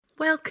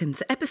Welcome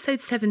to episode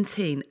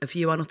 17 of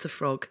You Are Not a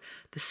Frog,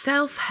 the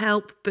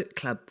Self-Help Book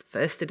Club,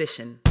 first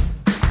edition.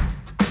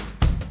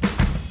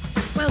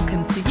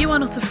 Welcome to You Are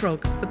Not a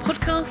Frog, the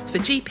podcast for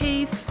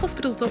GPs,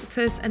 hospital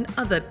doctors and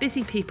other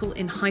busy people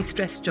in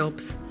high-stress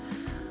jobs.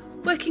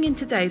 Working in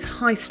today's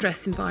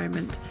high-stress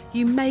environment,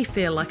 you may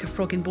feel like a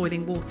frog in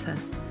boiling water.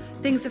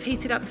 Things have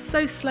heated up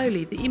so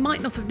slowly that you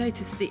might not have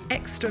noticed the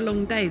extra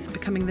long days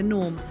becoming the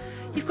norm.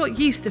 You've got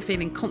used to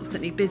feeling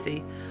constantly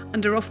busy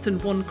and are often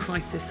one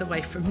crisis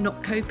away from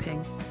not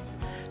coping.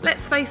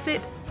 Let's face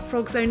it,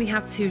 frogs only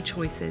have two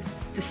choices: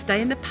 to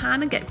stay in the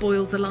pan and get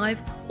boiled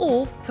alive,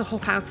 or to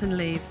hop out and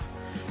leave.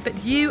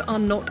 But you are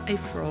not a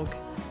frog,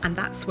 and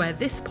that's where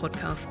this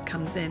podcast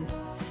comes in.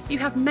 You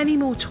have many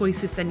more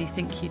choices than you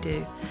think you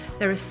do.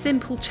 There are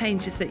simple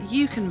changes that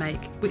you can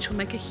make which will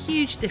make a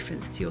huge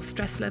difference to your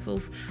stress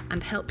levels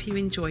and help you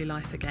enjoy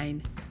life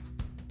again.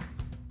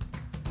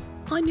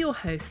 I'm your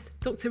host,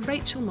 Dr.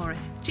 Rachel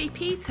Morris,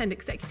 GP turned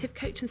executive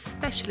coach and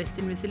specialist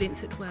in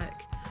resilience at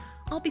work.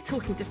 I'll be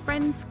talking to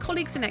friends,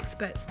 colleagues and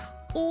experts,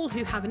 all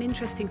who have an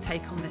interesting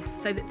take on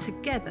this, so that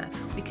together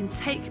we can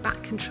take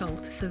back control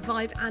to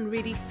survive and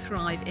really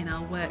thrive in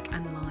our work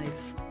and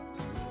lives.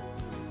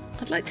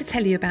 I'd like to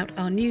tell you about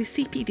our new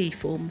CPD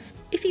forms.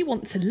 If you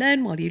want to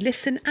learn while you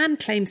listen and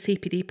claim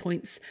CPD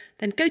points,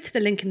 then go to the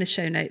link in the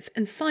show notes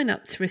and sign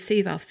up to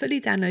receive our fully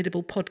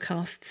downloadable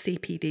podcast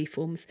CPD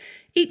forms.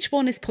 Each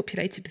one is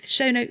populated with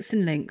show notes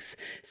and links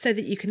so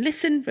that you can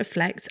listen,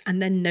 reflect,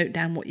 and then note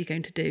down what you're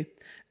going to do.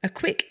 A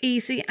quick,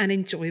 easy, and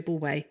enjoyable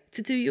way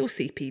to do your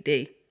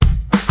CPD.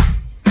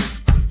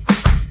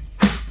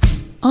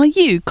 Are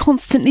you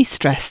constantly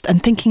stressed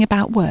and thinking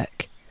about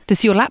work?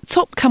 Does your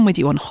laptop come with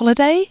you on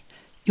holiday?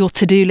 Your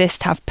to-do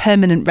list have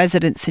permanent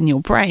residence in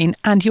your brain,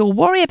 and your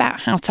worry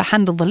about how to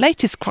handle the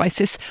latest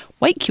crisis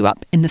wake you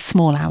up in the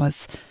small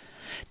hours?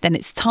 Then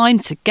it's time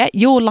to get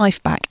your life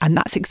back, and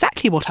that's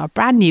exactly what our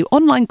brand new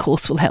online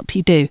course will help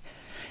you do.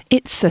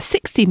 It's a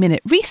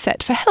 60-minute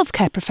reset for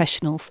healthcare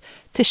professionals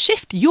to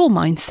shift your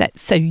mindset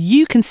so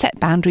you can set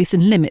boundaries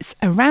and limits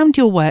around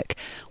your work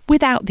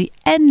without the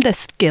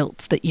endless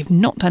guilt that you've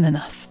not done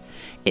enough.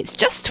 It's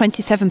just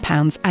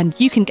 £27 and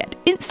you can get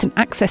instant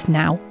access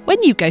now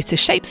when you go to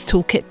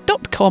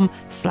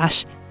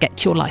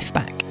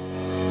shapestoolkit.com/getyourlifeback.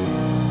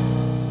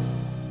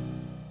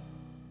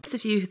 Those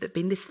of you that have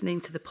been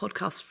listening to the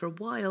podcast for a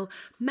while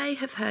may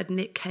have heard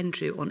Nick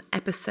Kendrew on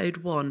episode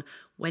 1,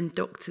 When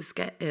Doctors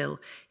Get Ill.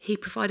 He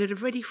provided a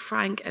really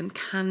frank and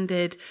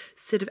candid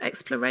sort of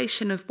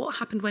exploration of what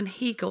happened when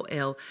he got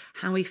ill,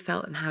 how he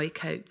felt and how he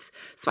coped.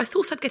 So I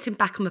thought I'd get him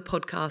back on the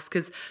podcast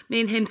because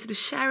me and him sort of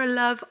share a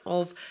love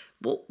of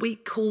what we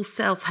call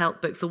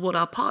self-help books, or what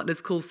our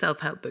partners call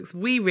self-help books.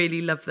 We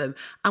really love them,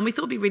 and we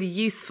thought it'd be really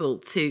useful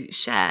to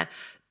share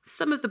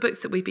some of the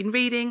books that we've been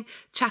reading,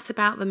 chat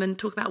about them and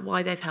talk about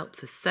why they've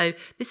helped us. So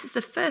this is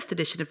the first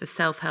edition of the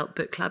Self-Help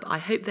Book Club. I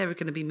hope there are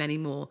going to be many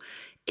more.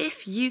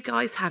 If you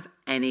guys have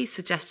any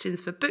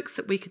suggestions for books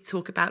that we could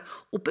talk about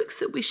or books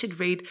that we should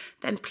read,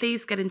 then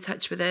please get in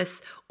touch with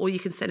us, or you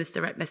can send us a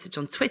direct message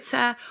on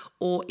Twitter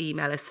or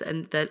email us,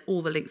 and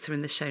all the links are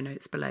in the show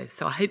notes below.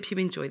 So I hope you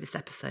enjoy this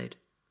episode.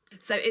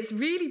 So it's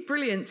really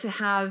brilliant to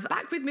have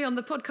back with me on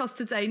the podcast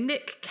today,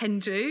 Nick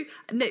Kendrew.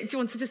 Nick, do you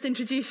want to just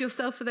introduce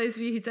yourself for those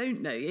of you who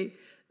don't know you?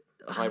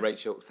 Hi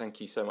Rachel, thank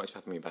you so much for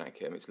having me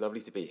back. It's lovely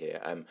to be here.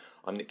 I'm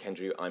Nick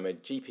Kendrew. I'm a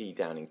GP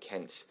down in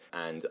Kent,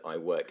 and I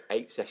work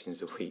 8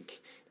 sessions a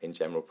week in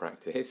general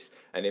practice.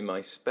 And in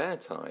my spare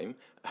time,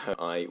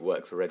 I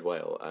work for Red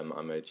Whale.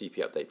 I'm a GP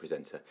update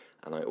presenter,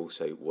 and I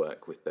also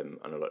work with them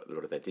on a lot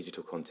of their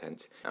digital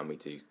content. And we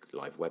do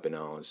live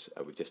webinars.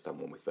 We've just done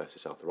one with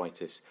Versus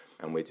Arthritis,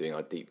 and we're doing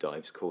our deep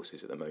dives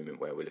courses at the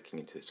moment, where we're looking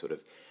into sort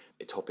of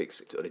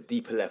topics at a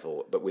deeper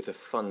level, but with a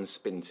fun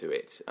spin to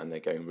it, and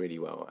they're going really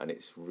well, and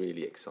it's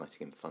really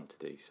exciting and fun to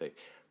do. So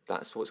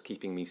that's what's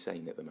keeping me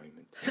sane at the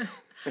moment.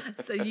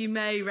 So you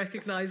may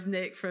recognise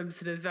Nick from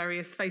sort of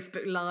various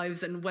Facebook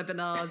Lives and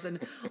webinars and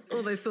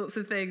all those sorts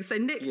of things. So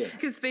Nick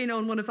has been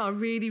on one of our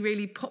really,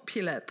 really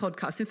popular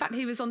podcasts. In fact,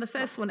 he was on the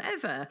first one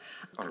ever.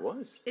 I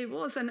was. It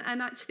was, and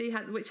actually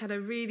which had a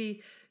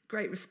really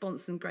great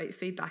response and great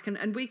feedback.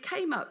 And we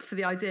came up for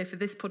the idea for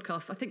this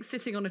podcast, I think,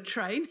 sitting on a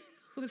train.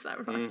 Was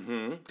that right?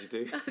 Mm-hmm. You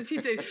do. As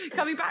you do.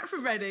 Coming back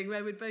from Reading,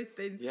 where we'd both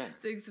been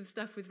doing some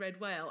stuff with Red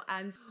Whale.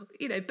 And,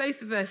 you know,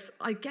 both of us,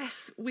 I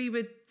guess we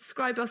would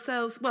describe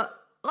ourselves, well,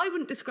 I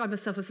wouldn't describe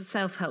myself as a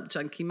self-help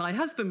junkie. My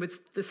husband would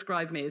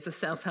describe me as a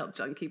self-help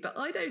junkie, but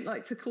I don't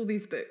like to call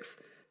these books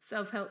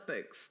self-help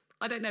books.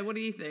 I don't know. What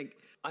do you think?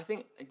 I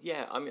think,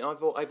 I mean,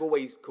 I've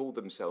always called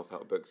them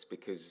self-help books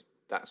because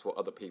that's what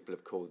other people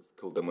have called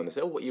them when they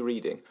say, "Oh, what are you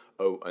reading?"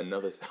 "Oh,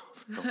 another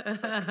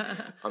self-help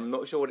book." I'm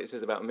not sure what it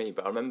says about me,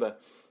 but I remember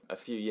a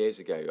few years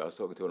ago I was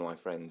talking to one of my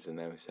friends, and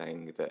they were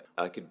saying that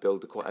I could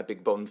build quite a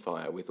big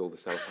bonfire with all the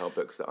self-help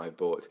books that I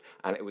bought,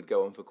 and it would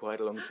go on for quite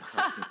a long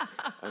time.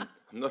 I'm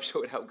not sure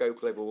it would help go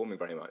global warming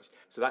very much.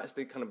 So that's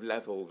the kind of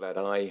level that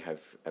I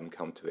have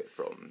come to it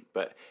from.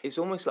 But it's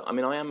almost like, I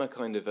mean, I am a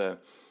kind of a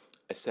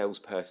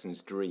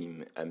salesperson's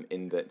dream,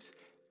 in that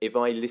if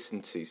I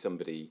listen to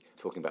somebody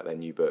talking about their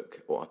new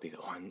book, or I'd be,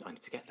 I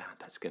need to get that.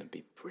 That's going to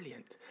be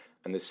brilliant.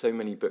 And there's so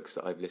many books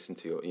that I've listened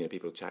to, or,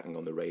 people chatting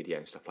on the radio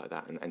and stuff like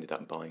that, and ended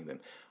up buying them.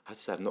 I have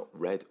to say, I've not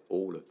read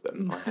all of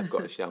them. I have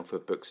got a shelf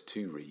of books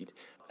to read.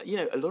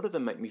 A lot of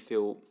them make me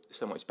feel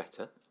so much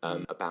better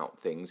about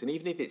things. And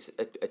even if it's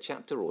a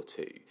chapter or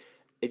two,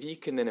 if you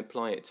can then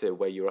apply it to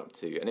where you're up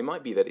to, and it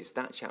might be that it's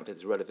that chapter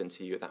that's relevant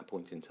to you at that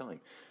point in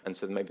time. And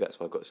so maybe that's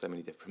why I've got so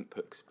many different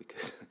books,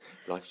 because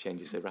life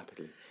changes so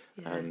rapidly.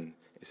 Yeah.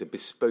 It's a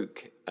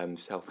bespoke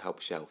self-help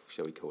shelf,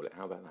 shall we call it?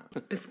 How about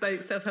that?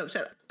 Bespoke self-help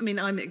shelf. I mean,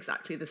 I'm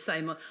exactly the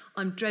same.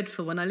 I'm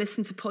dreadful when I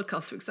listen to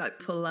podcasts, for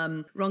example,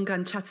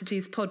 Rangan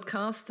Chatterjee's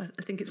podcast,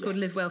 I think it's called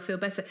Live Well, Feel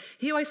Better.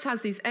 He always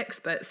has these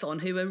experts on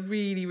who are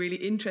really, really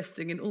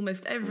interesting, and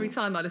almost every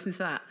time I listen to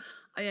that,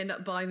 I end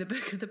up buying the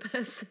book of the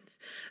person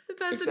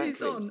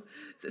who's on.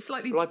 So it's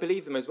slightly... Well, I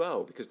believe them as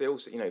well, because they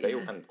also, they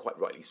all, and quite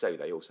rightly so,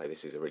 they all say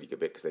this is a really good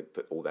book because they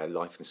put all their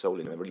life and soul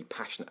in, and they're really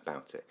passionate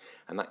about it,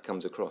 and that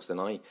comes across. And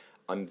I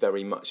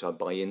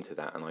buy into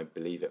that, and I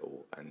believe it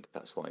all, and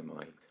that's why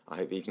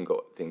I've even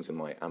got things in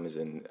my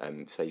Amazon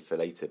save for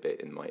later bit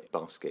in my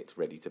basket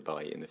ready to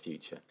buy in the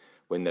future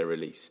when they're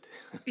released.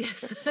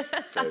 Yes,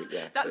 so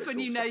that's when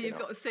you know you've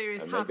got a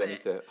serious habit. Maybe I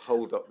need to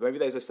hold up. Maybe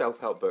there's a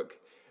self-help book.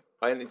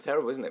 It's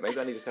terrible, isn't it? Maybe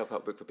I need a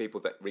self-help book for people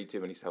that read too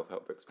many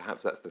self-help books.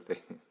 Perhaps that's the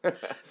thing.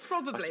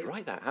 Probably. I should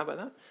write that. How about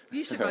that?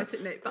 You should write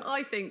it, Nick. But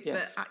I think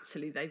that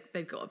actually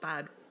they've got a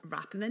bad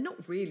rap, and they're not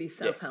really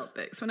self-help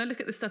books. When I look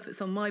at the stuff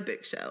that's on my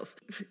bookshelf,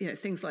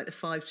 things like the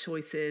 5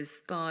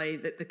 Choices by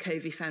the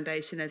Covey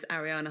Foundation, there's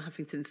Arianna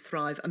Huffington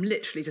Thrive. I'm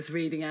literally just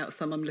reading out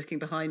some. I'm looking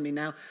behind me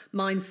now.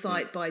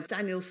 Mindsight by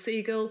Daniel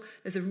Siegel.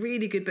 There's a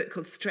really good book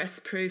called Stress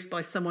Proof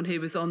by someone who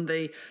was on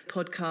the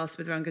podcast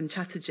with Rangan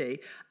Chatterjee.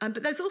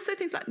 But there's also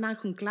things like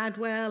Malcolm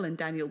Gladwell and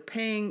Daniel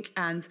Pink,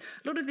 and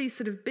a lot of these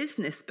sort of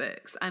business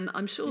books. And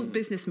I'm sure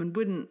businessmen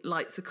wouldn't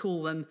like to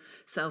call them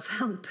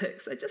self-help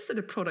books. They're just sort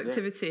of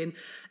productivity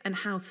and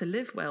how to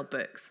live well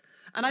books.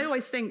 And I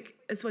always think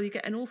as well, you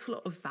get an awful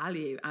lot of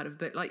value out of a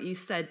book. Like you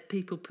said,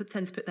 people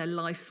tend to put their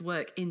life's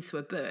work into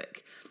a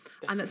book.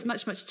 Definitely. And it's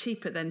much, much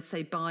cheaper than,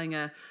 say, buying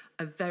a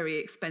very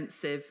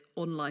expensive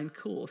online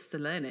course to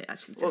learn it.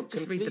 Actually,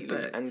 just read the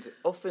book. And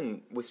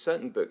often with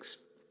certain books,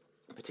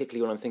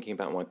 particularly when I'm thinking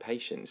about my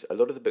patients, a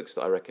lot of the books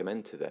that I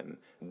recommend to them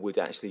would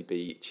actually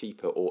be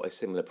cheaper or a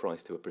similar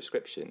price to a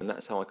prescription. And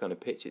that's how I kind of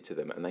pitch it to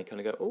them. And they kind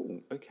of go, oh,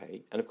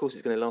 okay. And of course,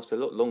 it's going to last a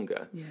lot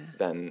longer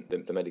than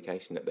the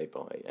medication that they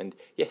buy. And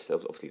yes,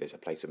 obviously there's a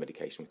place for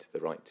medication to the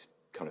right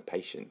kind of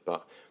patient.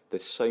 But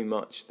there's so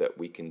much that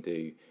we can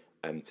do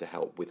to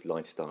help with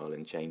lifestyle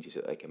and changes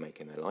that they can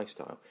make in their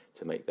lifestyle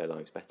to make their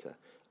lives better.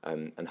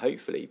 And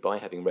hopefully, by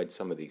having read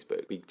some of these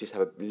books, we just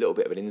have a little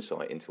bit of an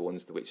insight into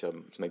ones which are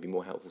maybe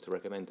more helpful to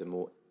recommend and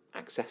more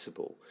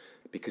accessible.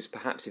 Because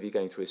perhaps if you're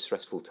going through a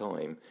stressful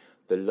time,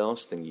 the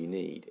last thing you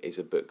need is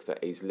a book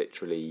that is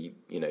literally,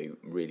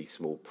 really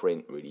small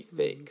print, really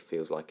thick,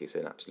 feels like it's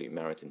an absolute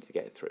marathon to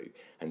get through.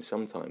 And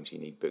sometimes you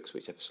need books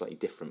which have a slightly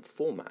different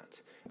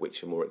format,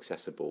 which are more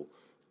accessible,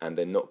 and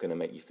they're not going to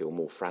make you feel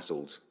more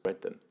frazzled.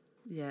 Read them.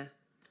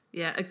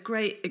 Yeah, a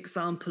great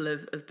example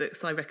of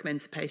books I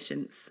recommend to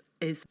patients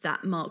is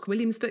that Mark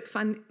Williams book,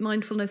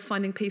 Mindfulness,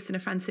 Finding Peace in a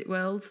Frantic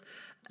World.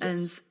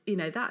 And,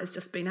 that has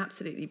just been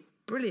absolutely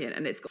brilliant,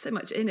 and it's got so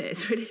much in it.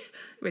 It's really,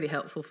 really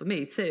helpful for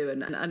me too,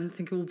 and I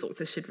think all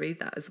doctors should read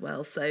that as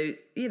well. So,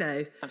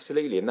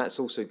 Absolutely, and that's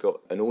also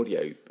got an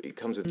audio. It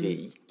comes with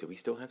D. Do we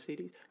still have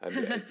CDs?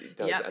 It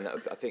does, and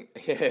I think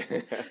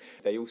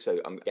they also,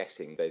 I'm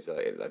guessing, there's a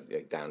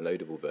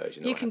downloadable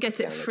version. You can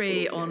get it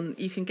free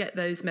you can get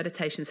those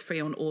meditations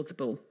free on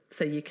Audible.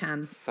 So you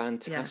can.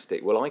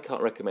 Fantastic. Yeah. Well, I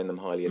can't recommend them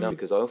highly enough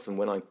because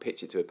when I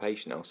pitch it to a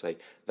patient, I'll say,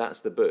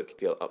 that's the book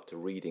if you're up to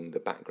reading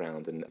the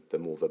background and the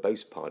more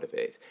verbose part of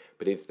it.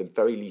 But if the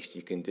very least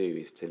you can do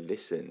is to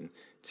listen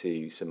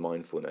to some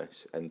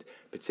mindfulness, and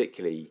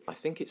particularly, I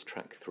think it's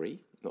track 3.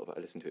 Not that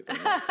I listen to it very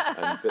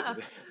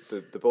much.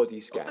 The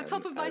body scan. Off the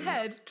top of my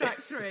head, track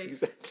 3.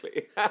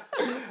 Exactly.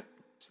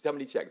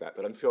 Somebody check that,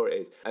 but I'm sure it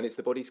is. And it's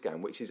the body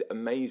scan, which is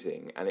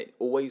amazing, and it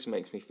always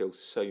makes me feel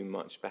so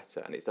much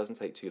better, and it doesn't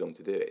take too long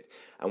to do it.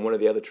 And one of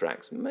the other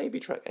tracks, maybe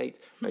track 8,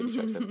 maybe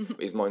track 7,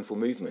 is mindful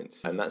movement,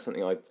 and that's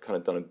something I've kind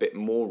of done a bit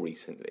more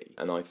recently,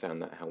 and I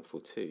found that helpful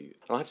too.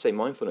 And I have to say,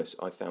 mindfulness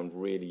I found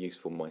really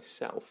useful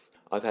myself.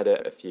 I've had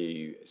a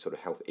few sort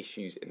of health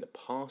issues in the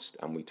past,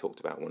 and we talked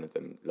about one of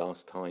them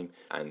last time.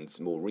 And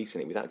more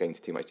recently, without going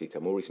into too much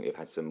detail, I've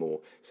had some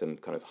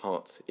kind of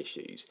heart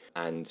issues.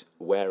 And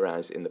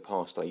whereas in the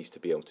past I used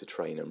to be able to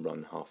train and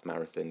run half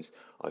marathons,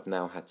 I've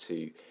now had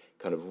to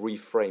kind of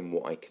reframe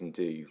what I can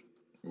do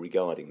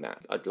regarding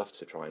that. I'd love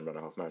to try and run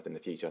a half marathon in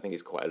the future. I think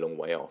it's quite a long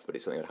way off, but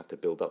it's something I'd have to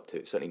build up to.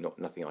 It's certainly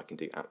nothing I can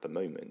do at the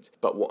moment.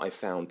 But what I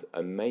found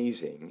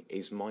amazing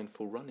is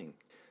mindful running.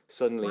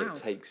 Suddenly it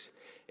takes...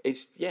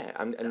 It's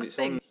on.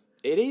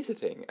 It is a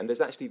thing, and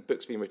there's actually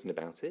books being written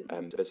about it.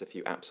 There's a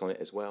few apps on it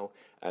as well.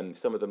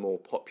 Some of the more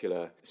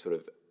popular sort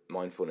of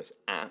mindfulness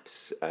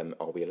apps.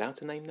 Are we allowed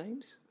to name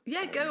names?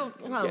 Yeah, go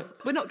on. Well,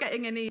 we're not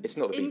getting any It's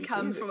not the BBC,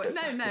 income is it, from it.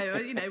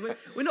 Chelsea? No,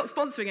 we're not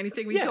sponsoring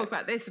anything. We talk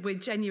about this. We're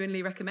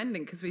genuinely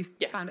recommending because we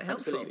found it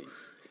helpful. Absolutely.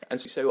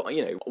 And so,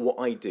 what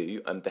I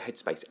do, the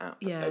Headspace app.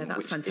 Yeah, that's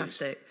which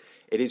fantastic.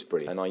 It is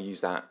brilliant. And I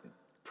use that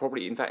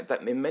probably, in fact,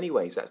 that in many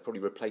ways, that's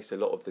probably replaced a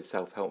lot of the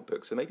self-help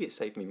books. So maybe it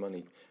saved me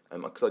money,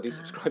 because I do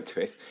subscribe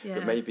to it,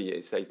 but maybe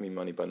it saved me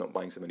money by not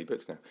buying so many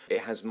books now.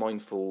 It has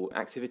mindful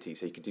activities,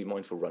 so you can do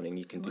mindful running,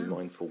 you can do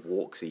mindful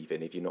walks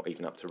even if you're not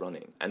even up to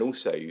running. And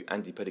also,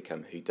 Andy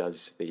Puddicombe, who's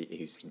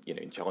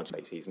in charge,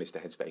 basically, he's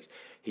Mr. Headspace,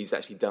 he's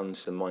actually done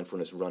some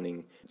mindfulness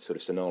running sort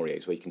of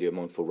scenarios where you can do a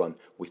mindful run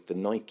with the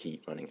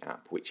Nike running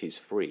app, which is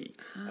free.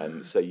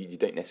 So you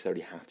don't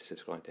necessarily have to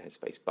subscribe to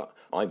Headspace, but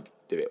I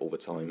do it all the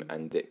time,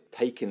 and it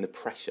taking the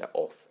pressure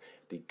off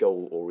the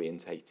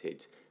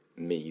goal-orientated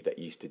me that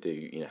used to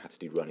do, had to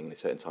do running in a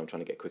certain time,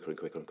 trying to get quicker and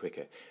quicker and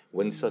quicker.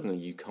 When suddenly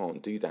you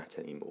can't do that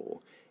anymore,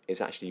 it's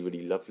actually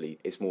really lovely.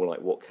 It's more like,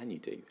 what can you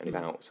do? And it's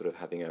about sort of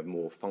having a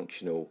more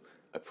functional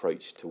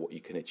approach to what you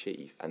can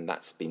achieve, and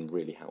that's been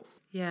really helpful.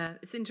 Yeah,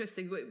 it's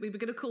interesting. We were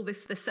going to call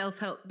this the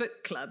Self-Help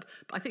Book Club,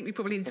 but I think we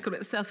probably need to call it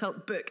the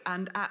Self-Help Book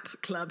and App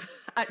Club,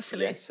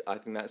 actually. Yes, I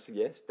think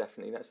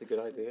definitely that's a good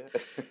idea.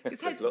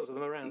 There's lots of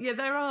them around. Yeah,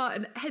 there are,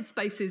 and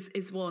Headspace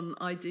is one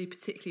I do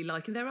particularly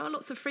like, and there are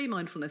lots of free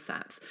mindfulness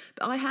apps,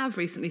 but I have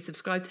recently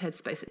subscribed to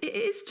Headspace. It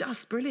is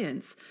just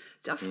brilliant.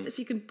 Just if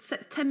you can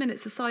set 10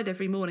 minutes aside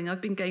every morning. I've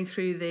been going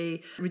through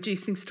the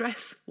reducing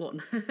stress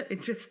one,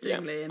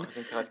 interestingly. Yeah, and I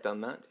think I've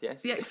done that,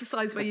 yes. the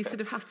exercise where you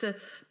sort of have to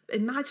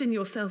imagine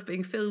yourself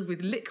being filled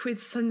with liquid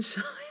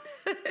sunshine.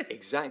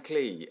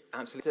 Exactly,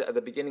 absolutely. At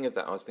the beginning of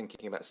that, I was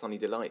thinking about Sunny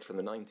Delight from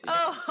the 90s.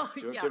 Oh,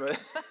 do you remember?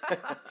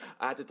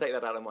 I had to take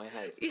that out of my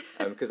head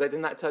because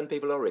didn't that turn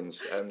people orange?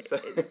 It's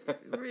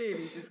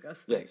really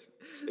disgusting. Yes,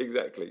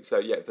 exactly. So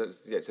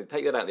so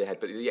take that out of your head.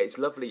 But it's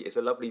lovely. It's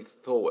a lovely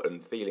thought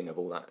and feeling of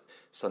all that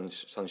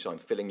sunshine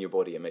filling your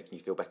body and making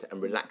you feel better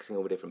and relaxing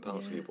all the different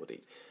parts of your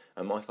body.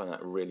 I find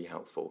that really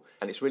helpful.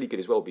 And it's really good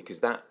as well because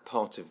that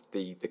part of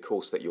the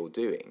course that you're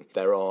doing,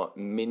 there are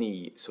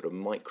mini sort of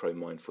micro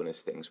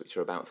mindfulness things which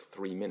are about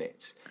 3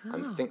 minutes.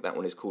 And I think that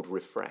one is called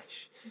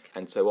Refresh. Okay.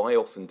 And so I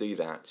often do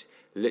that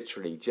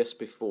literally just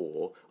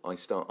before I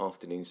start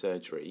afternoon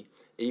surgery.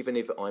 Even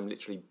if I'm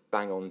literally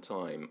bang on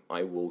time,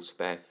 I will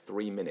spare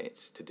 3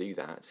 minutes to do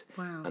that.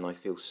 Wow. And I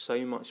feel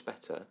so much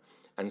better.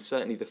 And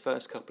certainly the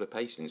first couple of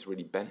patients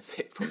really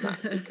benefit from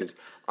that because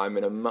I'm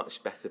in a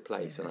much better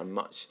place and I'm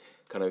much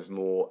kind of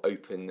more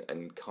open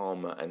and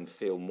calmer and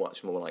feel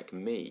much more like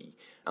me.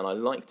 And I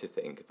like to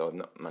think, though I've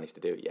not managed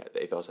to do it yet,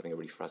 that if I was having a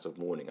really frazzled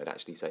morning, I'd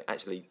actually say,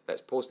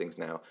 let's pause things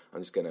now.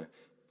 I'm just going to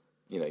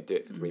do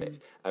it for 3 minutes.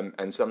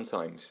 And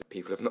sometimes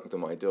people have knocked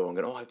on my door and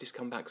gone, I've just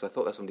come back because I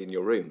thought there's somebody in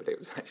your room, but it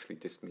was actually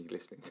just me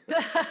listening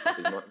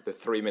to the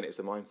 3 minutes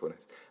of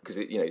mindfulness. Because,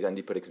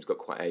 Andy Puddicombe's got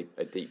quite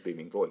a deep,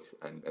 booming voice,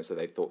 and so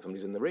they thought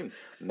somebody's in the room.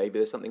 Maybe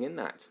there's something in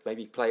that.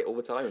 Maybe play it all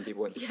the time and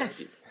people won't disturb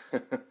you.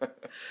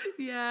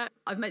 Yeah,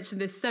 I've mentioned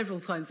this several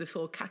times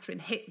before. Catherine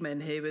Hickman,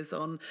 who was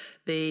on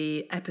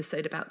the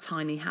episode about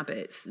tiny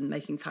habits and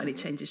making tiny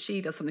changes,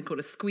 she does something called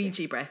a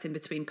squeegee breath in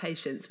between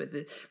patients,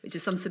 which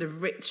is some sort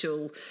of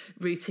ritual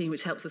routine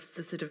which helps us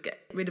to sort of get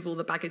rid of all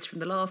the baggage from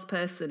the last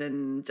person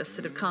and just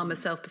sort of calm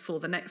herself before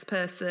the next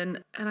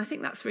person. And I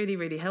think that's really,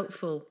 really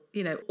helpful.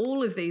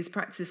 All of these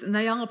practices, and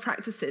they are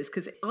practices,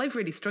 because I've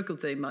really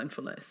struggled doing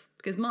mindfulness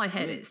because my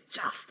head is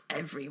just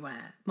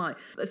everywhere.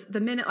 The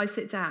minute I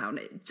sit down,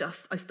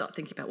 I start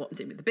thinking about what I'm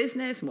doing with the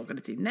business and what I'm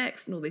going to do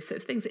next and all these sort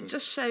of things. It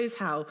just shows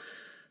how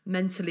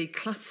mentally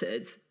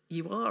cluttered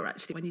you are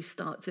actually when you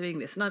start doing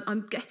this. And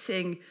I'm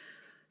getting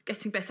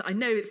better. I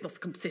know it's not a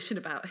competition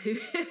about who,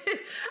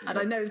 and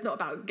I know it's not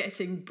about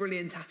getting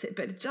brilliant at it,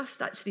 but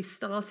just actually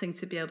starting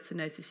to be able to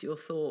notice your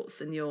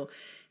thoughts and your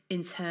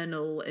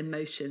internal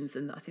emotions,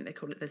 and I think they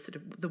call it the sort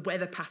of the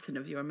weather pattern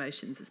of your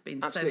emotions has been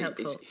so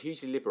helpful. It's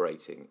hugely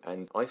liberating,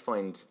 and I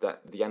find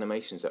that the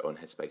animations that are on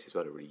Headspace as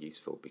well are really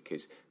useful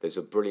because there's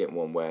a brilliant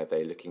one where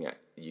they're looking at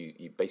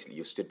you basically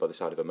you're stood by the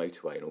side of a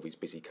motorway and all these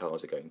busy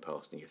cars are going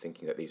past and you're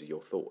thinking that these are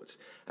your thoughts,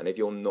 and if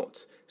you're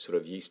not sort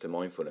of used to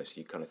mindfulness,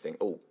 you kind of think,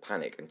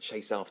 panic and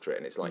chase after it,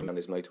 and it's like on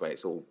this motorway and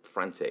it's all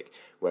frantic,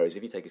 whereas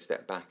if you take a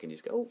step back and you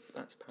just go,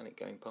 that's panic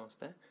going past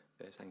there,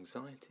 there's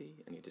anxiety,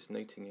 and you're just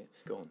noting it,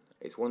 gone.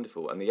 It's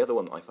wonderful. And the other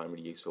one that I find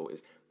really useful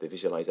is the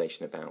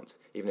visualisation about,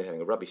 even if you're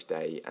having a rubbish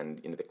day and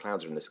the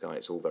clouds are in the sky,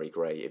 it's all very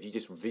grey, if you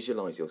just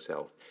visualise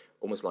yourself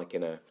almost like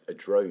in a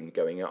drone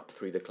going up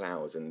through the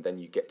clouds, and then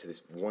you get to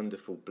this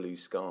wonderful blue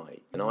sky.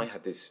 And I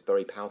had this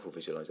very powerful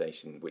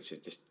visualisation, which has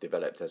just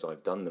developed as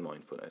I've done the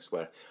mindfulness,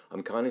 where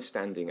I'm kind of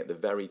standing at the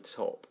very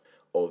top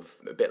of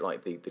a bit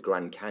like the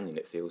Grand Canyon,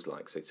 it feels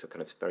like. So it's a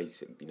kind of very,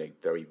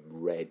 very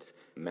red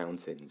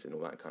mountains and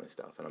all that kind of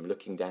stuff. And I'm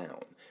looking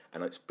down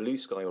and it's blue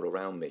sky all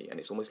around me. And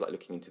it's almost like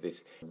looking into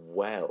this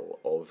well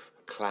of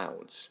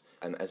clouds.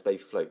 And as they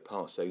float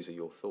past, those are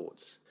your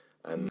thoughts.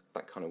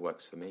 that kind of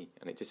works for me,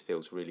 and it just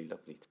feels really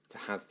lovely to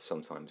have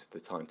sometimes the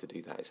time to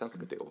do that. It sounds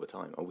like I do it all the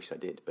time. I wish I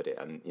did, but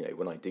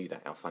when I do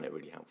that, I find it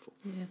really helpful.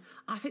 Yeah,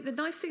 I think the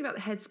nice thing about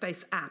the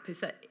Headspace app is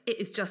that it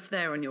is just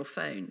there on your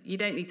phone. You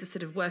don't need to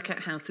sort of work out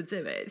how to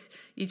do it.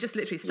 You just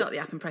literally start the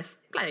app and press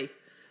play,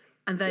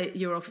 and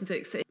you're off and do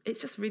it. So it's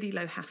just really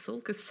low hassle,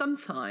 because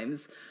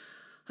sometimes,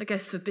 I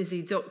guess for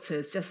busy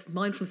doctors, just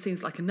mindfulness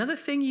seems like another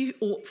thing you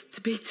ought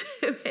to be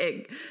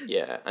doing.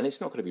 Yeah, and it's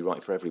not going to be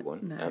right for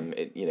everyone. No.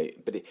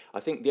 I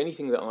think the only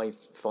thing that I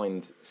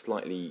find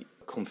slightly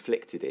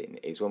conflicted in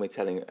is when we're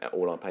telling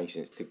all our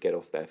patients to get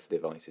off their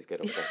devices,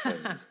 get off their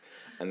phones,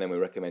 and then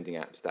we're recommending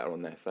apps that are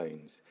on their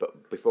phones.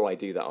 But before I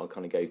do that, I'll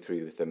kind of go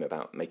through with them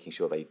about making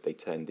sure they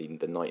turn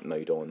the night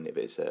mode on. If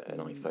it's an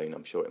iPhone,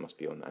 I'm sure it must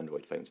be on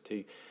Android phones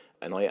too.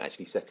 And I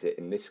actually set it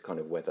in this kind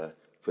of weather,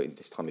 in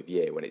this time of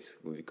year when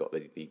we've got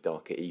the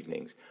darker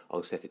evenings,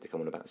 I'll set it to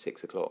come on about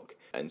 6 o'clock.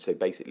 And so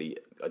basically,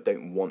 I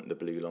don't want the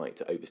blue light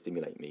to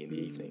overstimulate me in the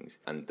evenings,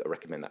 and I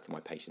recommend that for my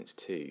patients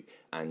too.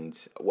 And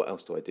what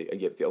else do I do?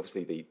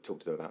 Obviously, they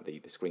talk to them about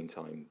the screen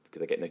time, because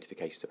they get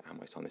notifications about how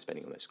much time they're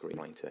spending on their screen,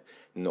 trying to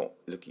not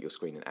look at your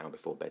screen an hour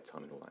before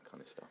bedtime and all that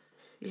kind of stuff.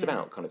 It's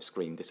about kind of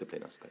screen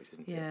discipline, I suppose,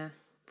 isn't it? Yeah,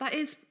 that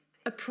is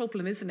a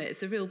problem, isn't it?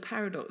 It's a real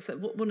paradox that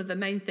one of the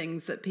main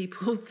things that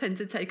people tend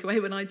to take away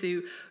when I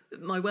do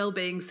my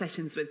wellbeing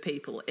sessions with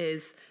people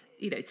is,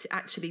 to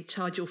actually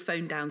charge your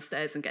phone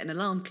downstairs and get an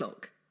alarm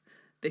clock,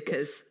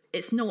 because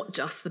it's not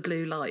just the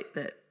blue light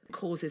that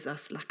causes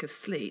us lack of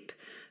sleep,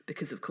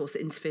 because of course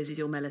it interferes with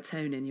your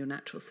melatonin, your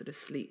natural sort of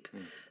sleep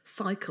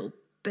cycle.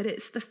 But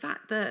it's the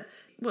fact that,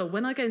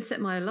 when I go and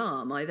set my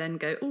alarm, I then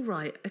go, all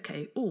right,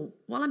 okay,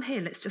 while I'm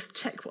here, let's just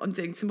check what I'm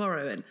doing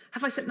tomorrow. And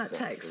have I sent that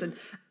text? And,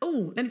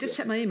 let me just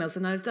check my emails.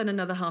 And I've done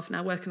another half an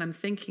hour work and I'm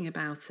thinking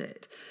about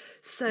it.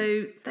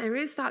 So there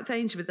is that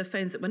danger with the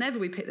phones that whenever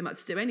we pick them up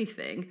to do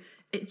anything,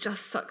 it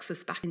just sucks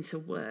us back into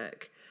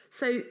work.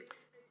 So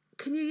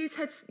can you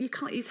you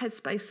can't use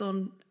Headspace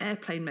on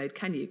airplane mode,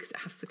 can you? Because it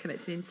has to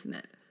connect to the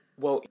internet.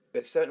 Well,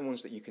 there's certain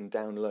ones that you can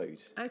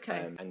download.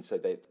 Okay. And so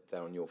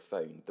they're on your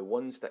phone. The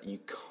ones that you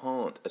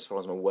can't, as far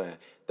as I'm aware,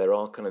 there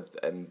are kind of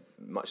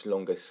much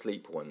longer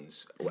sleep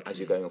ones. Okay. As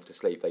you're going off to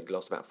sleep, they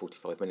last about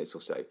 45 minutes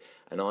or so.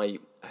 And I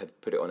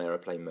had put it on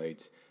aeroplane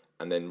mode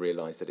and then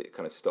realised that it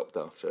kind of stopped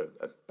after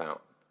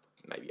about,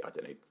 maybe, I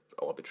don't know,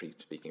 arbitrarily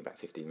speaking, about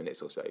 15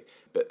 minutes or so.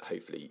 But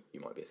hopefully you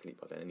might be asleep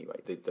by then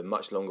anyway. The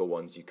much longer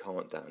ones you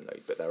can't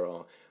download, but there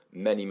are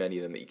many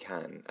of them that you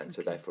can, and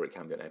so therefore it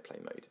can be on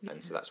airplane mode. Yeah.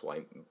 And so that's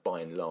why, by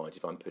and large,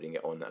 if I'm putting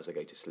it on as I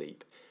go to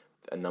sleep,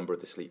 a number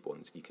of the sleep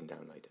ones you can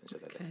download, and so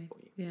they're there for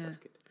you. Yeah. That's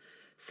good.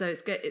 So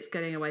it's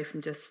getting away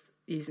from just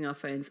using our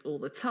phones all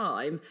the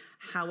time.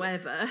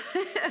 However,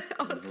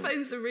 our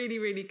phones are really,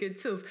 really good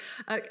tools.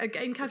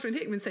 Again, Catherine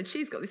Hickman said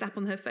she's got this app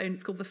on her phone.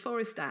 It's called the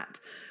Forest app,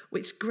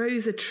 which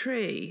grows a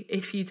tree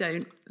if you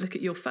don't look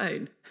at your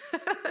phone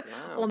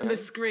on the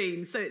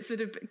screen. So it's sort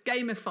of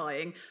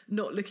gamifying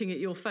not looking at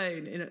your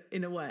phone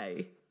in a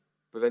way.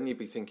 But then you'd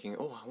be thinking,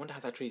 I wonder how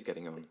that tree's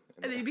getting on.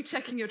 And then you'd be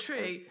checking your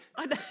tree.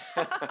 I know.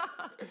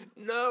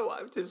 No,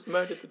 I've just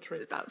murdered the tree.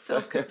 It's about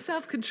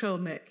self-control,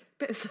 Nick.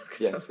 Bit of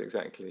self-control. Yes,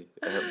 exactly.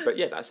 But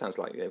yeah, that sounds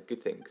like a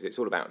good thing, because it's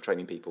all about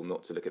training people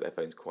not to look at their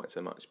phones quite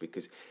so much,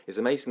 because it's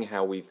amazing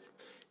how we've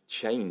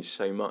changed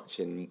so much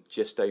in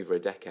just over a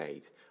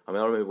decade. I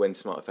mean, I remember when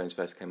smartphones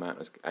first came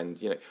out, and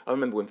I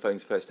remember when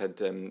phones first had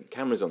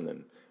cameras on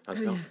them. I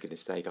was going, for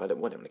goodness sake, I don't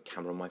want a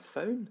camera on my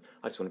phone.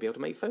 I just want to be able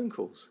to make phone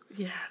calls.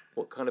 Yeah.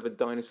 What kind of a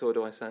dinosaur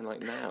do I sound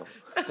like now?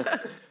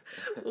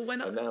 Well,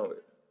 when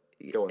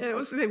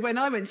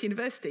I went to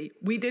university,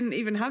 we didn't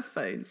even have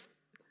phones.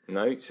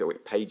 No, so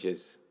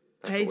pagers.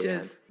 That's what we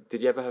had.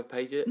 Did you ever have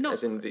pager?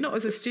 Not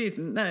as a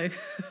student, no.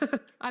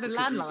 I had a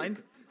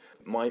landline.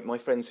 My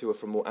friends who were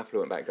from more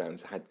affluent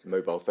backgrounds had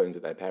mobile phones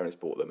that their parents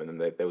bought them, and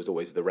then there was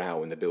always the row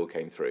when the bill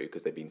came through,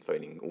 because they'd been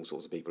phoning all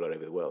sorts of people all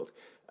over the world.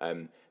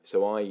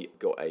 So I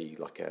got it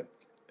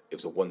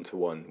was a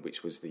 1-to-1,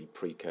 which was the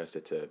precursor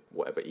to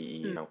whatever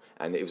EE is now,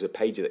 and it was a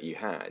pager that you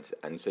had,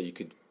 and so you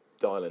could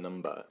dial a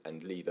number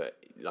and leave it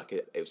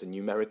was a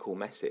numerical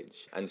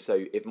message. And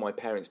so if my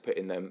parents put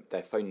in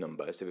their phone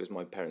number, so if it was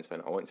my parents'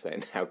 phone, I won't say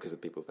it now because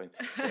of people's phone,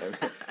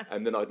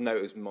 and then I'd know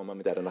it was my mum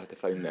and dad, and I had to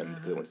phone them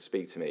because they wanted to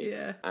speak to me.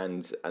 Yeah.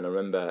 And I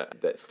remember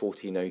that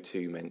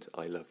 1402 meant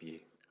I love you.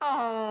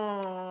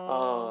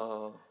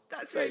 Oh,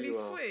 that's really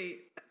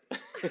sweet.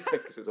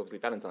 Because it was obviously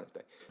Valentine's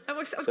Day. I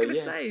was going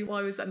to say,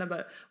 why was that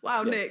number?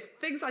 Wow, yes. Nick,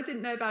 things I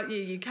didn't know about you.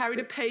 You carried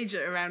a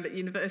pager around at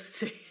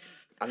university.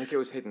 I think it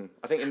was hidden.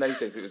 I think in those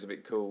days it was a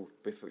bit cool.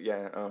 Before,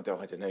 I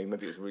don't know.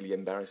 Maybe it was really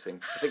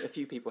embarrassing. I think a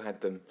few people had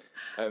them.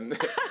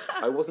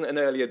 I wasn't an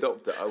early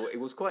adopter. It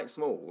was quite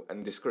small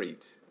and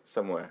discreet.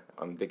 Somewhere,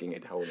 I'm digging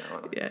a hole now,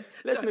 aren't I? Yeah.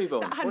 Let's move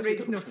on. I hadn't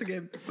reached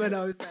Nottingham when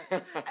I was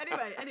there.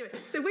 Anyway,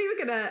 so we were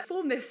going to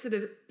form this sort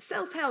of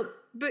self-help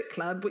book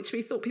club, which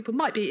we thought people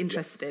might be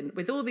interested in,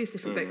 with all these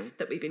different books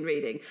that we've been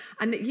reading.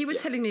 And you were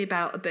telling me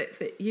about a book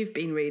that you've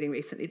been reading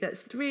recently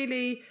that's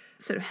really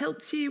sort of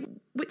helped you.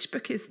 Which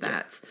book is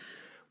that?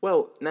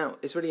 Well, now,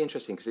 it's really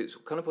interesting because it's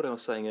kind of what I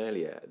was saying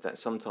earlier, that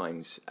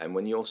sometimes, and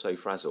when you're so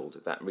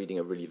frazzled, that reading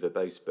a really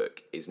verbose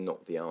book is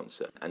not the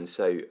answer. And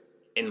so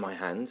in my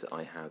hand,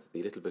 I have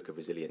The Little Book of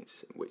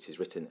Resilience, which is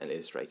written and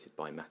illustrated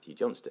by Matthew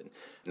Johnston.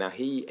 Now,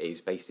 he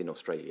is based in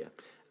Australia,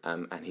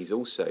 and he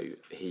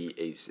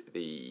is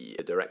the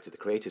director, the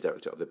creative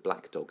director of the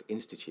Black Dog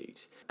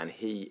Institute, and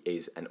he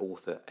is an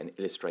author, an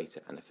illustrator,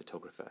 and a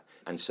photographer.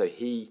 And so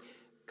he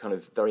kind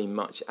of very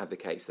much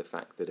advocates the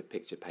fact that a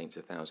picture paints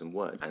 1,000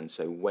 words. And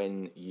so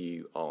when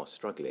you are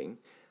struggling,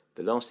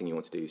 the last thing you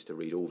want to do is to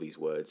read all these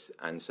words.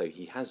 And so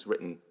he has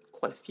written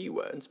quite a few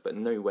words, but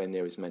nowhere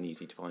near as many as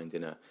you'd find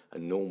in a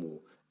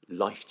normal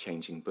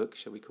life-changing book,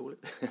 shall we call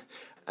it?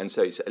 And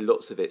so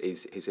lots of it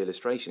is his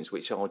illustrations,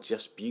 which are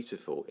just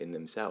beautiful in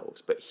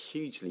themselves, but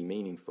hugely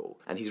meaningful.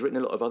 And he's written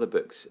a lot of other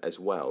books as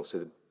well. So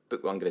the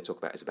book I'm going to talk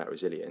about is about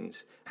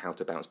resilience, how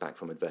to bounce back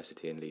from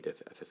adversity and lead a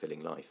fulfilling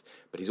life.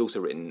 But he's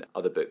also written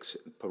other books,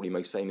 probably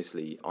most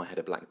famously I Had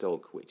a Black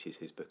Dog, which is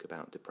his book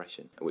about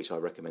depression, which I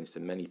recommend to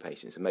many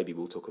patients, and maybe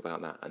we'll talk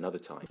about that another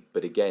time.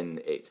 But again,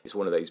 it's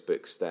one of those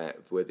books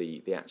where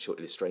the actual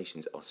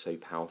illustrations are so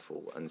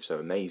powerful and so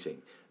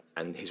amazing.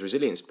 And his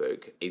resilience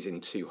book is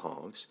in two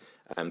halves,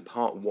 and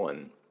part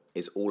one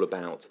is all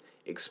about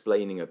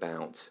explaining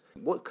about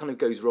what kind of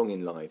goes wrong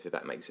in life, if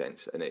that makes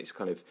sense, and it's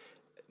kind of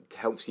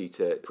helps you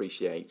to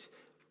appreciate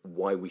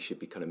why we should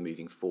be kind of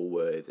moving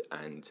forward.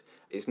 And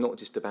it's not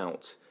just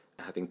about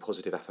having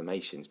positive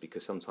affirmations,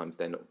 because sometimes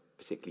they're not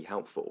particularly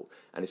helpful,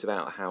 and it's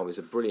about how there's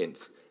a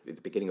brilliant, at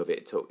the beginning of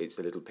it, it's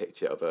a little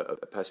picture of a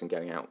person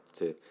going out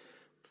to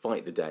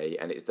fight the day,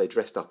 and they're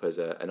dressed up as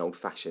an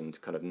old-fashioned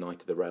kind of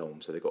knight of the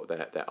realm. So they've got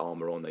their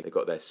armour on, they've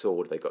got their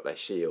sword, they've got their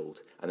shield,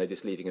 and they're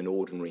just leaving an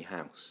ordinary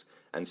house.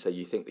 And so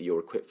you think that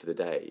you're equipped for the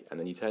day, and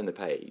then you turn the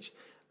page,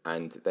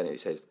 and then it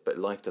says, but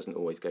life doesn't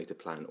always go to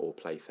plan or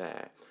play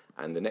fair.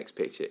 And the next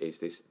picture is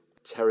this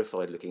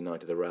terrified-looking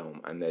knight of the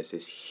realm, and there's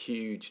this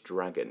huge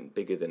dragon,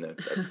 bigger than a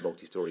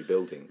multi-storey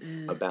building,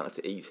 about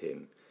to eat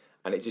him.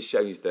 And it just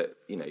shows that,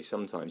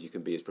 sometimes you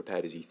can be as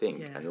prepared as you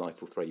think, and life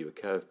will throw you a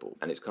curveball.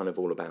 And it's kind of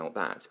all about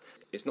that.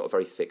 It's not a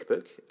very thick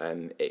book.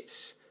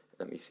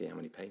 Let me see how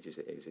many pages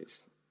it is.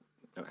 It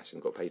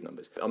hasn't got page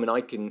numbers. I mean,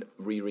 I can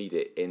reread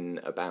it in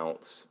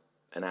about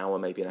an hour,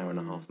 maybe an hour and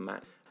a half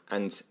max.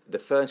 And the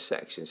first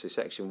section, so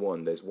section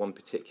 1, there's one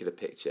particular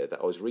picture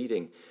that I was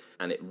reading,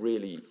 and it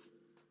really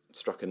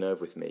struck a nerve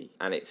with me.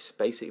 And it's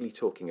basically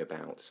talking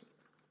about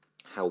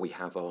how we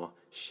have our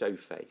show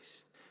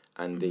face.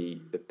 And the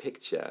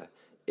picture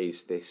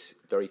is this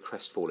very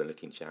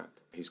crestfallen-looking chap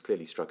who's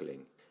clearly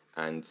struggling.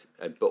 And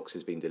a box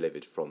has been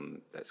delivered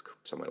from, that's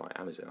somewhere like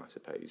Amazon, I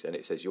suppose. And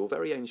it says, your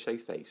very own show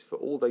face for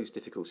all those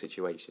difficult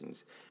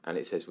situations. And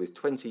it says, with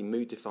 20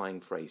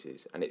 mood-defying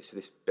phrases. And it's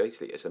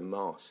a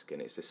mask,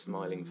 and it's a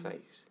smiling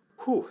face.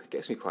 Whew, it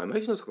gets me quite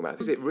emotional talking about it,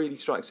 because it really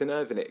strikes a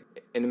nerve. And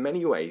in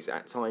many ways,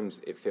 at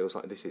times, it feels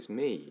like this is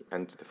me.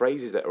 And the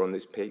phrases that are on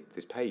this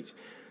page,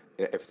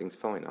 everything's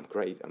fine, I'm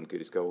great, I'm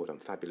good as gold, I'm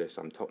fabulous,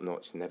 I'm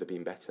top-notch, never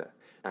been better.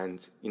 And,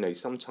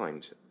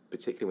 sometimes,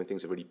 particularly when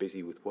things are really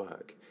busy with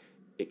work,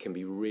 it can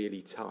be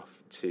really tough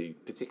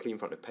particularly in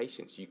front of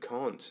patients, you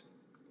can't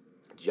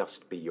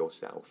just be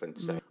yourself and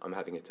say, I'm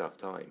having a tough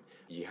time.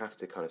 You have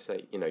to kind of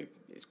say,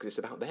 it's because it's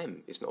about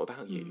them, it's not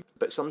about you.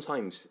 But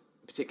sometimes,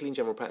 particularly in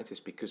general practice,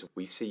 because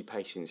we see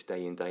patients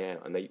day in, day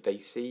out, and they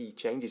see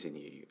changes in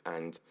you.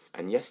 And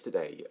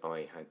yesterday,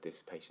 I had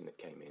this patient that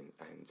came in,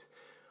 and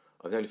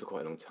I've known her for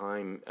quite a long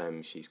time.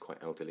 She's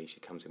quite elderly. She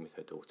comes in with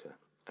her daughter,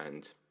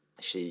 and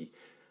she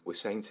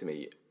was saying to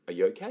me, are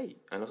you okay?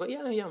 And I was like,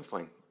 yeah, I'm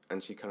fine.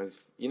 And she kind of,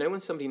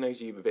 when somebody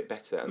knows you a bit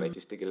better and they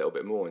just dig a little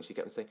bit more, and she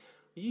kept saying,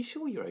 are you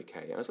sure you're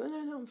okay? And I was like,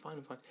 no, I'm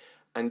fine.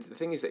 And the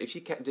thing is that if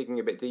she kept digging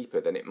a bit deeper,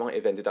 then it might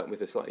have ended up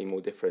with a slightly more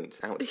different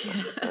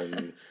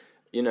outcome.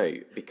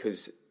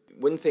 Because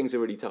when things are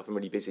really tough and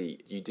really busy,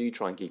 you do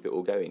try and keep it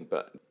all going,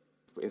 but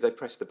if they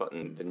press the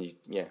button, then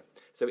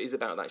So it is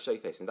about that show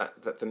face, and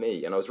that for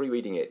me, and I was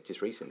rereading it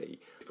just recently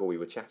before we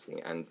were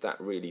chatting, and that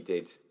really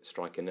did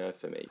strike a nerve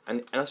for me.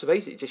 And I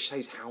suppose it just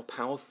shows how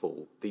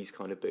powerful these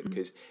kind of books,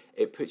 because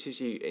it puts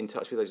you in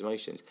touch with those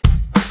emotions.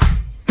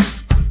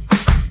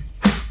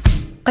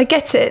 I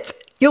get it.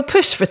 You're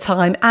pushed for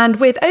time, and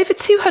with over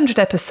 200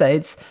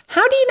 episodes,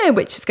 how do you know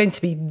which is going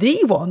to be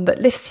the one that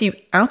lifts you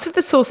out of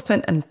the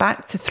saucepan and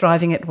back to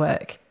thriving at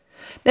work?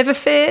 Never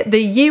fear, the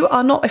You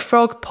Are Not a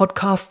Frog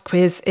podcast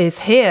quiz is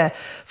here.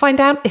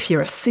 Find out if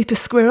you're a super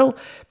squirrel,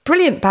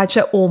 brilliant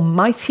badger or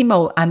mighty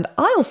mole, and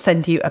I'll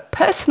send you a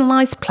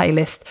personalised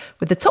playlist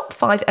with the top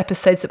 5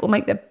 episodes that will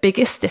make the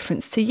biggest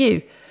difference to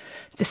you.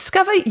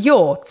 Discover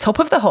your top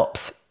of the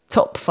hops,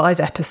 top 5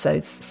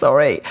 episodes,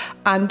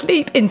 and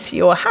leap into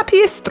your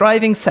happiest,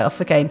 thriving self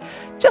again.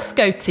 Just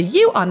go to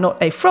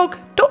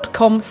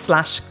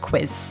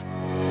youarenotafrog.com/quiz.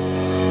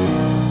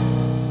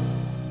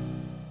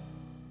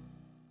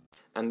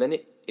 And then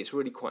it's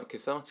really quite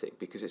cathartic,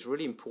 because it's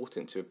really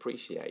important to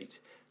appreciate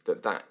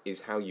that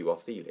is how you are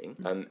feeling,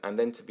 and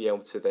then to be able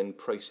to then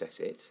process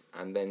it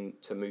and then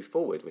to move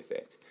forward with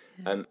it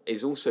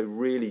is also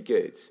really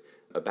good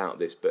about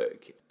this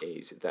book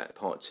is that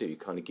part 2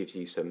 kind of gives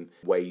you some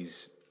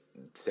ways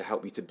to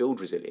help you to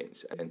build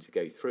resilience and to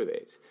go through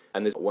it.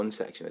 And there's one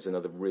section, there's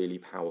another really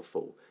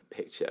powerful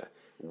picture,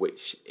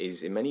 which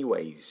is in many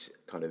ways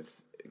kind of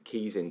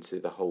keys into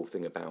the whole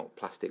thing about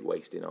plastic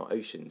waste in our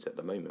oceans at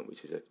the moment,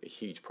 which is a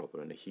huge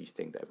problem and a huge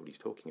thing that everybody's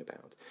talking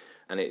about.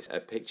 And it's a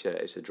picture,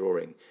 it's a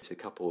drawing. It's a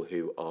couple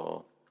who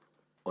are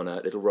on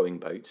a little rowing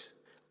boat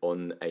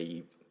on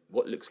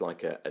what looks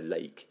like a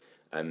lake,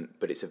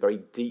 but it's a very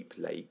deep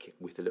lake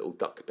with a little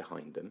duck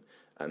behind them,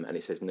 and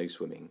it says no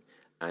swimming.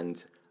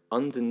 And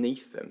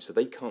underneath them, so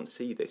they can't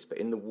see this, but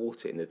in the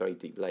water, in the very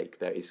deep lake,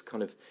 there is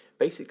kind of,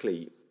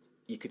 basically,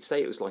 you could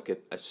say it was like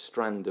a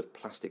strand of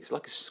plastic. It's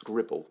like a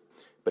scribble,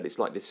 but it's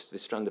like this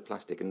strand of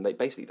plastic, and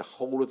basically the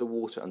whole of the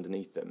water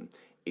underneath them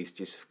is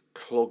just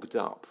clogged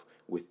up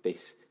with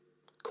this,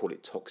 call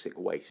it toxic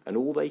waste. And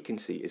all they can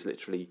see is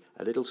literally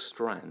a little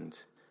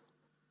strand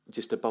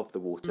just above the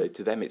water.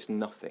 To them, it's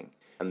nothing.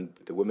 And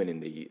the woman in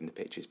the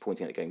picture is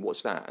pointing at it, going,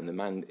 "What's that?" And the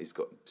man is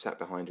sat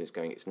behind her, is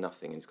going, "It's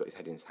nothing." And he's got his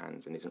head in his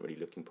hands and isn't really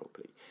looking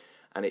properly.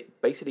 And it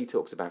basically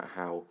talks about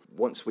how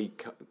once we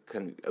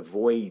can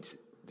avoid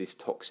this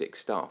toxic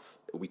stuff,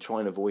 we try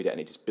and avoid it, and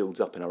it just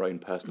builds up in our own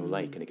personal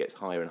lake, and it gets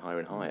higher and higher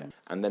and higher.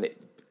 And then it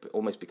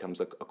almost becomes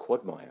like a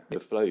quagmire, a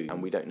flow,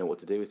 and we don't know what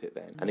to do with it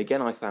then. And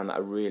again, I found that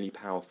a really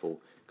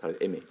powerful kind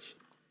of image.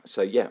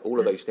 So yeah, all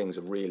of those things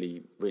are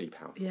really, really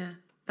powerful. Yeah.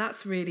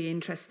 That's really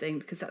interesting,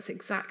 because that's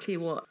exactly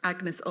what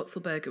Agnes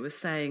Otzelberger was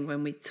saying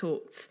when we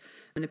talked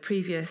in a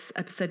previous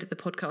episode of the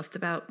podcast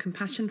about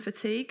compassion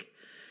fatigue,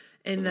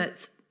 in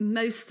that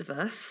most of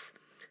us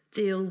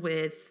deal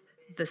with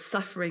the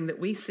suffering that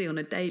we see on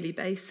a daily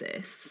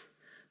basis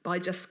by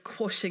just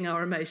quashing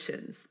our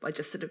emotions, by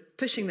just sort of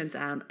pushing them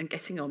down and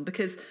getting on,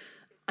 because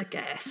I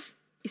guess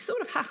you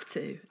sort of have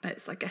to.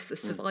 It's, I guess, a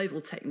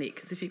survival technique,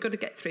 because if you've got to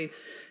get through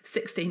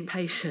 16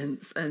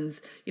 patients and,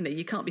 you know,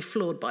 you can't be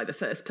floored by the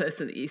first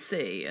person that you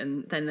see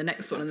and then the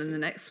next one and then the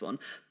next one.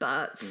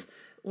 But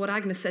what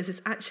Agnes says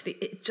is actually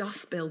it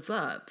just builds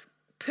up.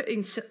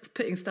 Putting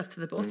stuff to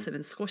the bottom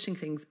and squashing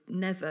things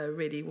never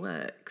really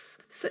works.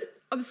 So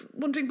I was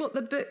wondering what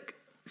the book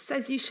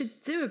says you should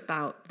do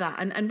about that,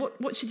 and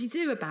what should you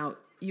do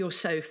about your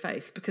show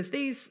face? Because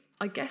these,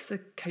 I guess,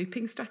 are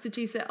coping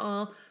strategies that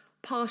are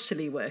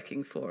partially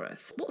working for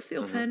us. What's the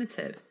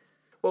alternative?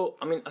 Well,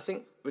 I mean, I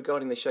think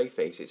regarding the show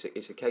face,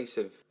 it's a case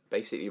of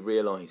basically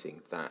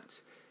realising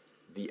that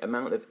the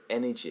amount of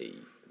energy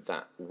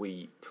that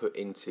we put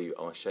into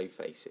our show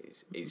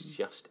faces is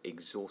just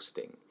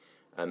exhausting.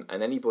 And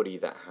anybody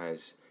that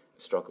has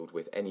struggled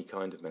with any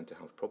kind of mental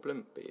health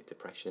problem, be it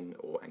depression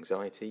or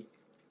anxiety,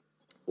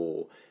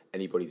 or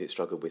anybody that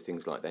struggled with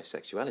things like their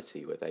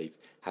sexuality, where they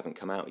haven't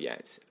come out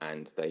yet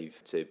and they've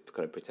to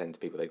kind of pretend to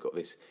people they've got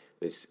this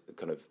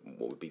kind of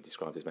what would be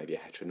described as maybe a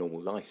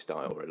heteronormal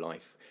lifestyle, or a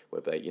life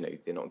where they, you know,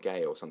 they're not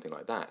gay or something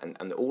like that.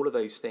 And all of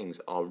those things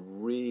are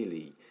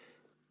really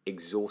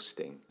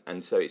exhausting.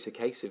 And so it's a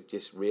case of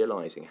just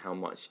realising how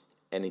much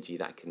energy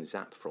that can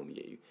zap from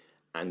you.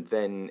 And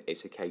then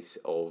it's a case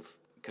of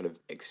kind of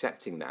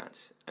accepting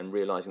that and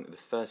realising that the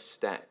first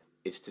step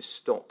is to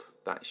stop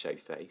that show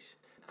face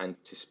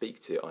and to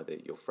speak to either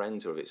your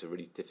friends, or if it's a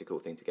really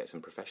difficult thing, to get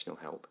some professional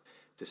help,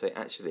 to say,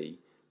 actually,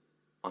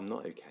 I'm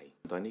not okay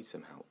and I need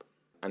some help.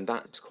 And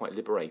that's quite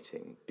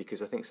liberating,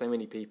 because I think so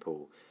many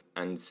people,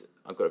 and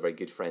I've got a very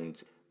good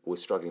friend who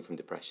was struggling from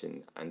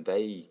depression, and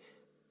they,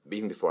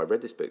 even before I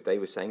read this book, they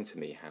were saying to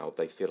me how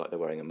they feel like they're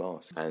wearing a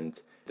mask. And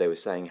they were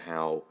saying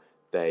how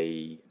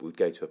they would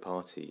go to a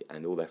party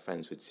and all their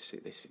friends would just say,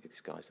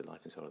 this guy's the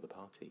life and soul of the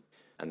party.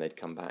 And they'd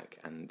come back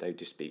and they'd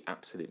just be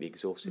absolutely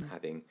exhausted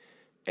having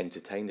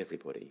entertained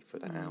everybody for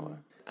that hour.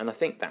 And I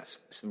think that's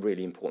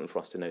really important for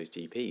us to know as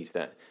GPs,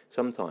 that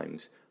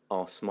sometimes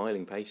our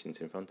smiling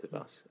patients in front of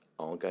us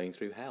are going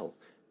through hell,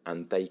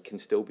 and they can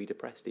still be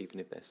depressed even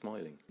if they're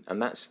smiling.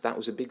 And that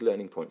was a big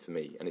learning point for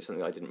me, and it's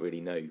something I didn't really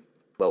know.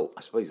 Well,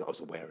 I suppose I was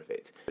aware of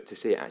it, but to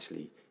see it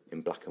actually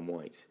in black and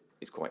white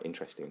is quite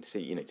interesting. To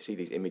see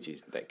these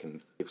images that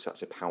can give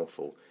such a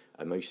powerful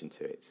emotion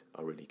to it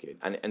are really good.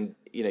 And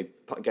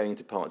going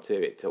into part 2,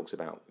 it talks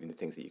about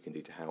things that you can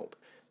do to help.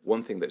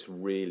 One thing that's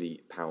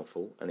really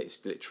powerful, and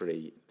it's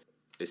literally,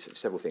 there's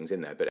several things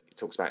in there, but it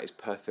talks about it's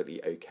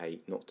perfectly okay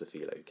not to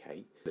feel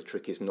okay. The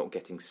trick is not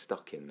getting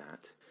stuck in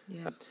that.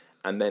 Yeah.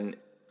 And then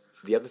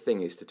the other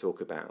thing is to talk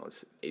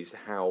about is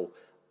how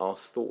our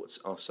thoughts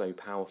are so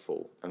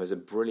powerful. And there's a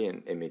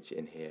brilliant image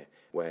in here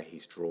where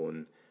he's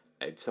drawn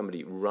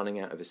somebody running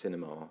out of a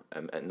cinema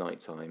at night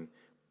time,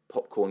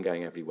 popcorn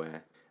going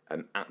everywhere,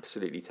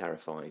 absolutely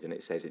terrified, and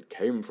it says it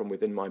came from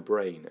within my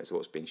brain, as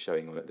what's been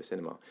showing on at the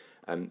cinema.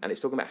 And it's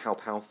talking about how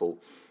powerful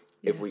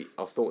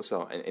our thoughts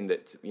are, in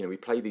that we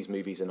play these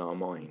movies in our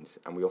minds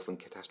and we often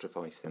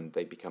catastrophize them.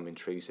 They become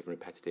intrusive and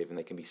repetitive, and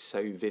they can be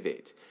so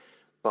vivid,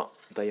 but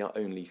they are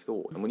only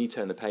thought. And when you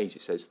turn the page,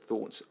 it says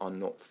thoughts are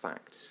not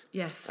facts.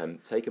 Yes.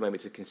 Take a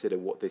moment to consider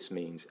what this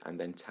means and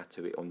then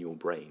tattoo it on your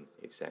brain,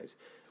 it says,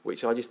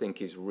 which I just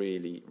think is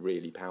really,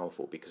 really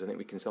powerful, because I think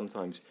we can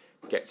sometimes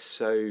get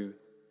so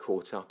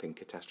caught up in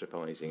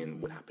catastrophizing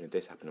and what happened if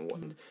this happened and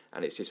what,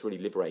 and it's just really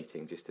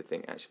liberating just to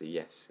think, actually,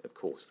 yes, of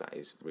course, that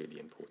is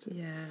really important.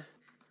 Yeah.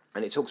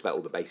 And it talks about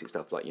all the basic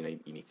stuff like, you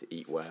need to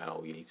eat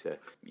well, you need to,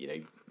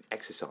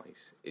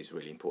 exercise is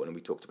really important. And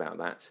we talked about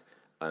that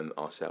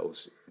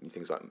ourselves,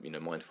 things like,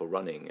 mindful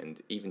running and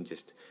even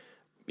just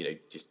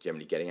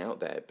generally getting out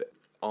there. But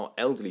our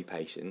elderly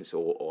patients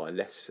or our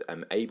less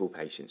able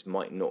patients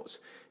might not,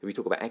 if we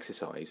talk about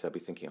exercise, they'll be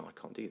thinking, I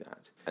can't do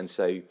that. And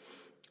so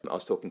I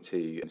was talking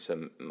to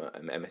some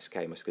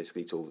MSK,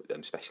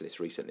 musculoskeletal specialists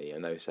recently,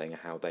 and they were saying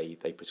how they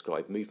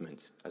prescribe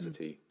movement as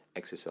to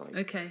exercise.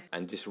 Okay.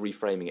 And just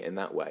reframing it in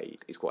that way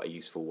is quite a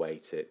useful way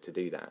to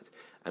do that.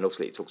 And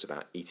obviously it talks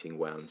about eating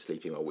well and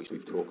sleeping well, which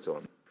we've talked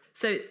on.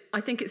 So I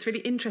think it's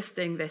really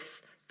interesting,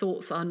 this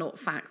thoughts are not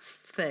facts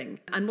thing.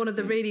 And one of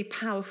the really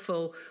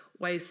powerful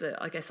ways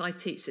that I guess I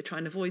teach to try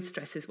and avoid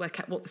stress is work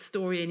out what the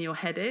story in your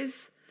head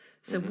is.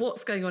 So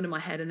what's going on in my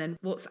head and then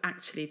what's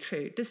actually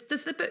true. Does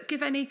the book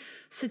give any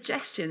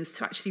suggestions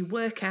to actually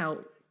work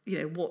out,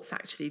 what's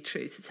actually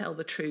true, to tell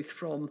the truth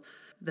from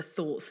the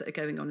thoughts that are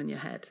going on in your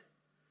head?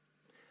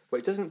 Well,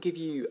 it doesn't give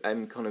you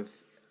kind of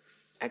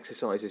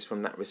exercises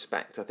from that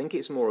respect. I think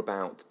it's more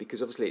about,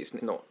 because obviously it's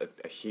not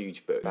a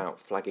huge book, about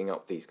flagging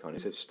up these kind of,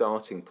 it's a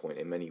starting point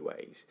in many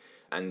ways.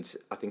 And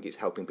I think it's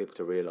helping people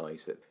to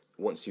realise that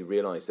once you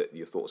realise that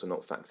your thoughts are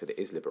not facts, that it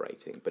is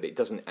liberating. But it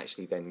doesn't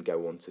actually then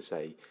go on to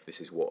say, this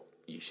is what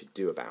you should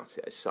do about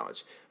it as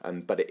such.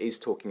 But it is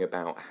talking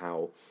about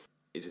how,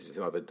 there's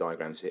some other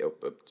diagrams here,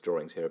 or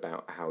drawings here,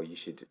 about how you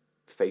should,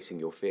 facing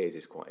your fears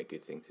is quite a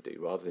good thing to do,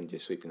 rather than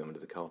just sweeping them under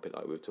the carpet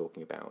like we were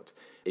talking about.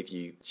 If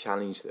you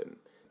challenge them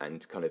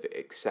and kind of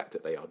accept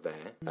that they are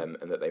there and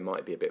that they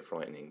might be a bit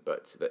frightening,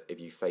 but that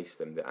if you face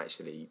them, that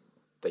actually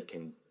they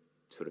can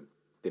sort of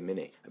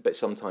diminish. But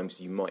sometimes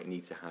you might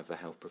need to have a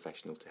health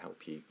professional to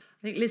help you.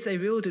 I think Liz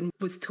O'Riordan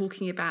was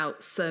talking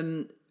about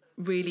some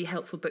really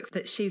helpful books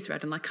that she's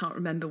read, and I can't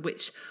remember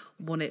which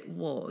one it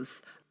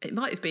was. It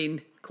might have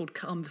been called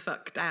Calm the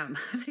Fuck Down.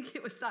 I think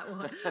it was that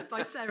one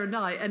by Sarah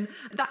Knight. And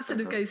that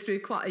sort of goes through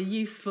quite a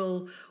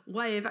useful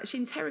way of actually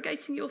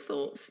interrogating your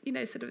thoughts.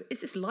 Sort of,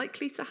 is this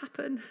likely to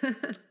happen?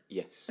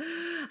 Yes.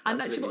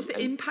 And actually, what's the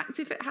impact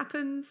if it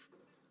happens?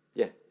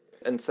 Yeah.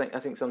 And I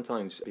think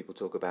sometimes people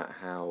talk about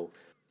how,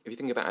 if you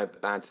think about a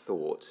bad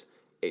thought,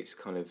 it's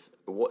kind of,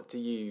 what do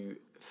you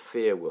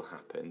fear will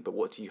happen, but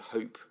what do you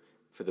hope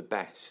for the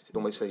best? It's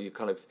almost so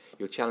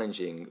you're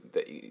challenging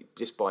that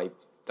just by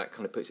that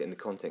kind of puts it in the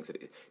context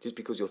that just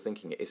because you're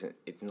thinking it's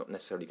not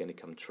necessarily going to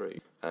come true.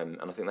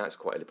 And I think that's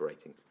quite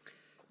liberating.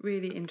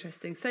 Really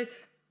interesting. So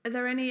are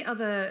there any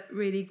other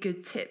really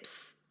good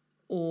tips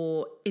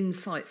or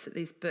insights that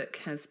this book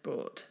has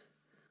brought?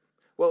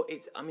 Well,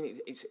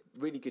 it's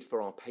really good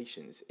for our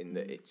patients in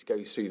that it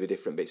goes through the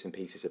different bits and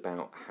pieces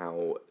about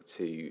how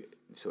to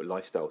sort of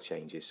lifestyle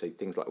changes. So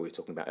things like we were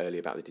talking about earlier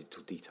about the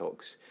digital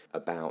detox,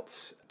 about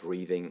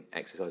breathing,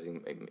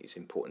 exercising. It's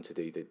important to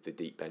do the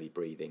deep belly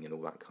breathing and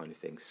all that kind of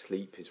thing.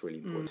 Sleep is really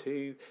important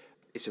too.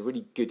 It's a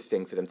really good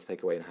thing for them to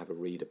take away and have a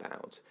read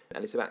about.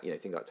 And it's about,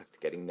 things like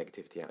getting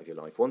negativity out of your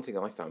life. One thing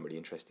I found really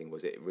interesting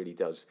was it really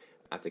does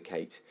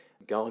advocate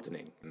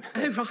gardening.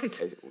 Oh,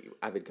 right. As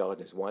avid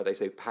gardeners, why are they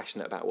so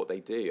passionate about what they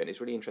do? And it's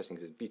really interesting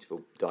because there's a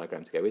beautiful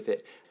diagram to go with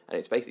it. And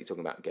it's basically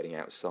talking about getting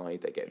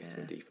outside. They get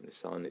vitamin D from the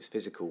sun. It's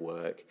physical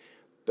work.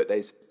 But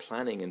there's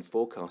planning and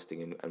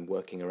forecasting and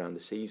working around the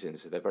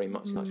seasons. So they're very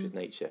much in touch with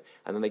nature.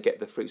 And then they get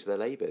the fruits of their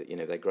labour.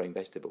 They're growing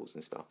vegetables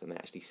and stuff, and they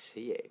actually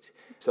see it.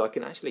 So I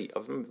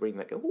remember reading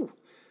that, go,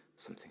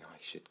 something I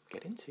should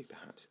get into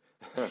perhaps.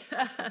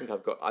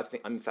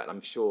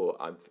 I'm sure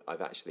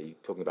I've actually,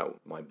 talking about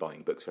my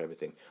buying books for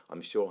everything,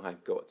 I'm sure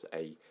I've got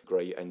a grow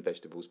your own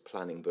vegetables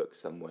planning book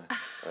somewhere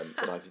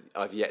that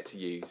I've yet to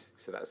use.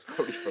 So that's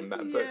probably from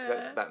that book.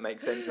 That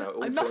makes sense now.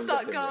 I must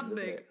start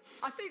gardening.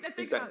 I think the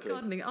thing about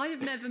gardening, I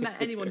have never met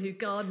anyone who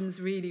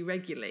gardens really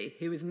regularly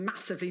who is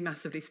massively,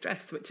 massively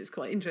stressed, which is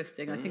quite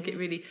interesting. I think it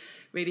really,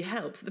 really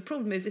helps. The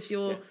problem is if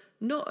you're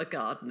not a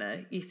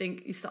gardener, you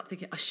start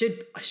thinking, I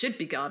should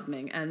be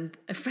gardening. And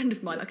a friend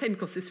of mine, I came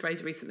across this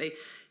phrase recently,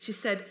 she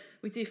said,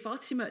 we do far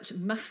too much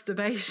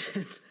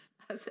masturbation.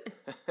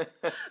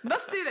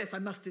 Must do this, I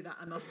must do that,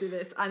 I must do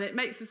this. And it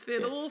makes us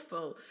feel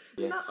awful.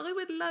 Yes. I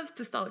would love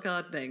to start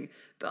gardening,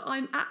 but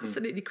I'm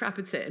absolutely crap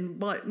at it. And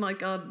my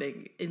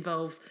gardening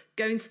involves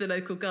going to the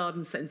local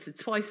garden centre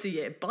twice a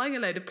year, buying a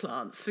load of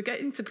plants,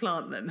 forgetting to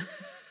plant them.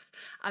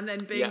 And then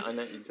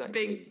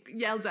being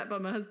yelled at by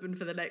my husband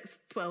for the next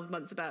 12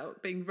 months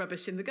about being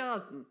rubbish in the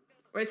garden.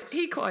 Whereas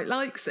he quite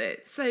likes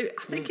it. So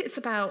I think it's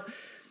about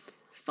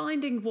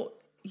finding what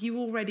you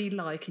already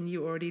like and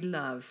you already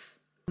love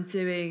and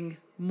doing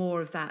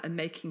more of that and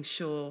making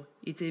sure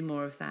you do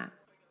more of that.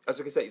 As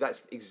I can say,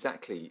 that's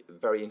exactly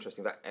very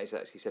interesting. That is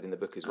actually said in the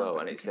book as well.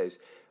 And it says,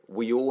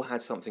 we all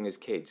had something as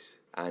kids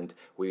and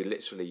we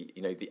literally,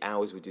 the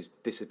hours would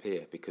just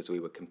disappear because we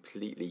were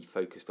completely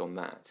focused on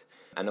that.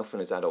 And often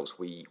as adults,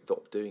 we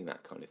stop doing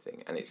that kind of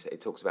thing. And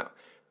it talks about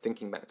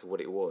thinking back to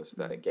what it was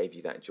that it gave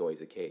you that joy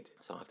as a kid.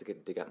 So I have to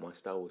dig out my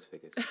Star Wars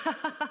figures.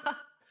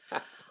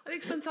 I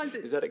think sometimes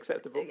it's... Is that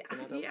acceptable?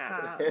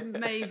 Yeah,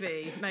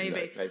 maybe. No,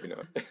 maybe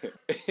not.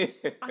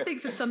 I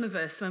think for some of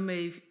us, when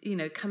we've,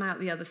 come out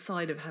the other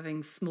side of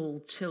having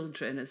small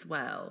children as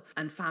well,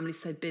 and family's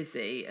so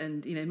busy,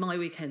 and, my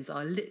weekends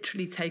are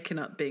literally taken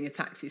up being a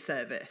taxi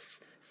service.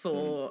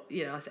 For,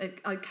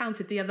 I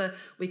counted the other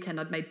weekend,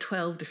 I'd made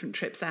 12 different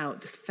trips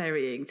out, just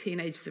ferrying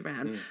teenagers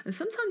around. And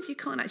sometimes you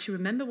can't actually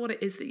remember what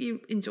it is that you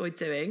enjoyed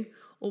doing,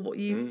 or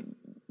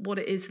what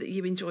it is that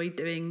you enjoy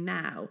doing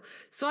now.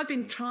 So I've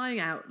been trying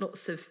out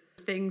lots of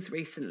things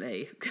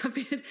recently. I've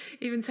been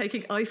even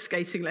taking ice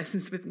skating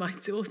lessons with my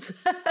daughter.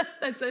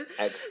 There's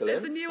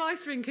a new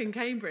ice rink in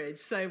Cambridge.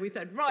 So we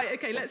said, right,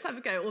 okay, let's have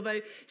a go.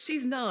 Although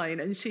she's 9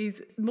 and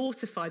she's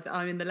mortified that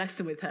I'm in the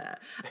lesson with her.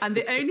 And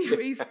the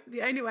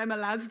only way I'm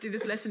allowed to do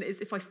this lesson is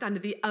if I stand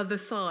at the other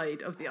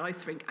side of the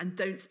ice rink and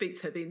don't speak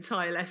to her the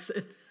entire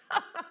lesson.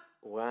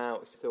 Wow,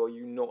 so are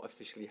you not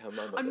officially her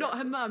mum? I'm not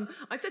her mum.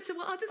 I said to her,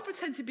 well, I'll just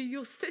pretend to be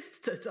your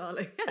sister,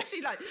 darling.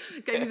 She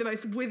gave me the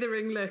most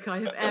withering look I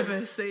have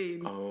ever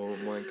seen. Oh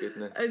my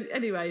goodness. And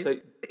anyway. So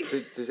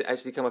does it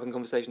actually come up in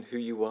conversation who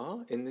you are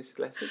in this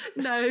lesson?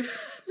 No,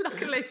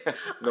 luckily.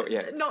 Not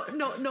yet.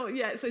 Not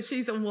yet. So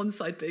she's on one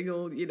side being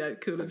all,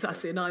 cool and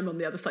sassy, and I'm on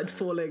the other side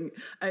falling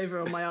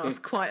over on my arse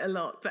quite a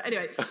lot. But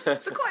anyway, so I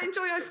quite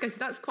enjoy ice skating.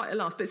 That's quite a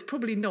laugh, but it's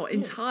probably not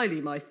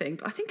entirely my thing.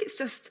 But I think it's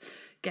just...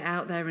 get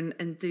out there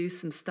and do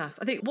some stuff.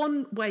 I think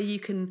one way you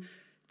can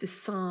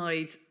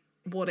decide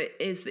what it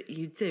is that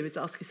you do is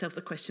ask yourself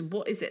the question,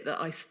 what is it that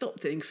I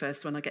stop doing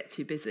first when I get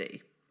too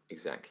busy?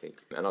 Exactly.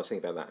 And I was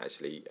thinking about that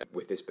actually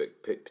with this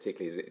book,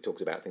 particularly as it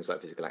talks about things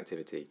like physical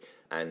activity.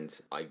 And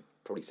I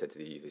probably said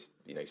to you this,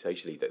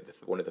 socially, that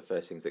one of the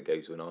first things that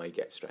goes when I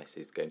get stressed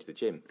is going to the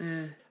gym.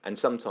 And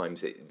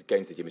sometimes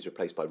going to the gym is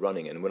replaced by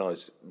running. And when I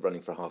was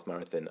running for a half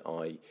marathon,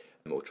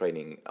 or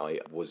training, I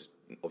was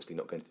obviously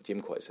not going to the gym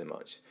quite so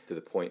much, to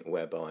the point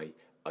whereby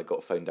I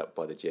got phoned up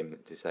by the gym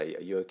to say,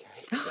 are you okay?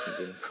 I haven't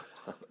been in for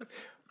a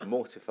while.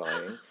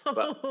 Mortifying,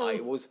 but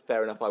it was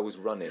fair enough. I was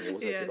running. It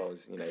wasn't as if I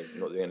was,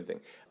 not doing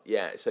anything.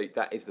 Yeah, so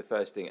that is the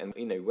first thing. And,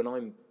 when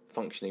I'm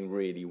functioning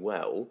really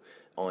well,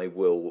 I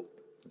will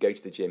go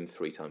to the gym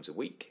 3 times a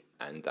week,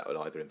 and that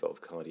will either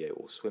involve cardio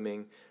or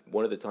swimming.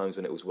 One of the times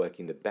when it was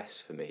working the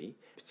best for me,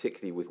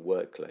 particularly with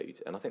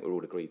workload, and I think we're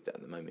all agreed that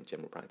at the moment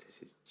general practice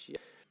is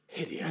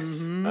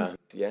hideous.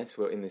 Yes,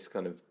 we're in this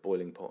kind of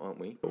boiling pot, aren't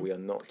we? But we are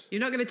not. You're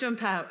not going to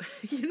jump out.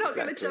 You're not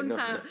going to jump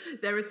out. No.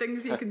 There are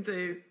things you can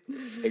do.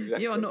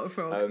 Exactly. You are not a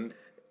frog.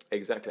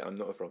 Exactly, I'm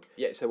not a frog.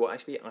 Yeah, so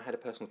actually I had a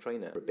personal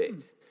trainer for a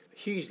bit.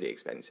 Hugely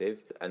expensive,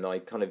 and I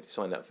kind of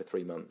signed up for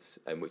 3 months,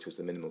 which was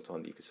the minimal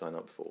time that you could sign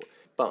up for.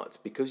 But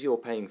because you're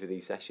paying for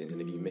these sessions,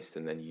 and if you miss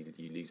them, then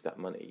you lose that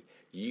money,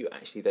 you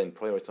actually then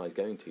prioritise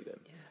going to them.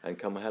 Yeah. And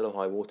come hell or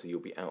high water, you'll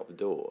be out the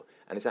door.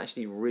 And it's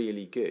actually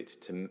really good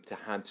to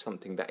have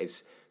something that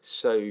is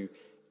so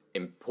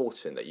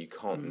important that you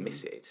can't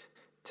miss it,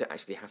 to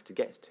actually have to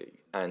get to.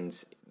 And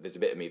there's a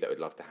bit of me that would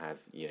love to have,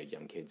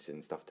 young kids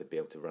and stuff to be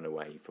able to run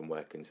away from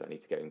work, and so I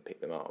need to go and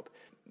pick them up.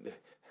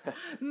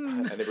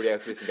 And everybody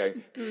else listening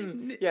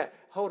going, yeah,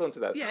 hold on to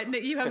that. Yeah,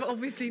 Nick, you have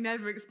obviously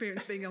never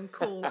experienced being on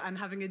call and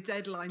having a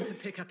deadline to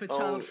pick up a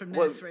child from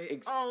nursery.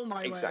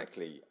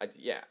 Exactly.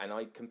 And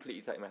I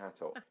completely take my hat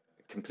off.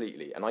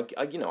 Completely. And I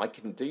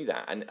couldn't do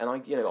that. And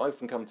I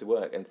often come to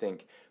work and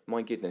think,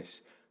 my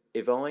goodness,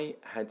 if I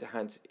had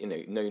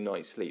no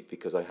night's sleep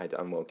because I had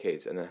unwell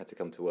kids and then had to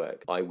come to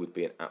work, I would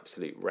be an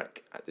absolute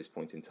wreck at this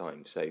point in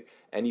time. So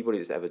anybody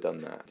that's ever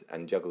done that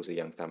and juggles a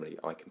young family,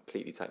 I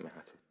completely take my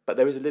hat off. But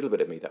there is a little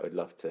bit of me that would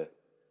love to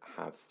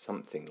have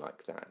something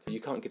like that. You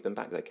can't give them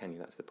back though, can you?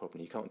 That's the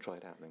problem. You can't try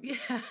it out. Maybe.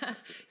 Yeah,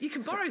 you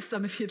can borrow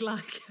some if you'd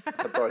like.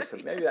 I'll borrow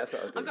some. Maybe that's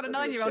what I'll do. I've got a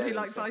 9-year-old who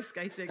likes ice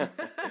skating.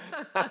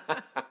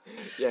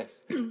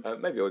 Yes,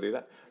 maybe I'll do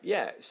that.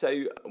 Yeah,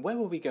 so where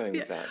were we going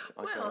with that?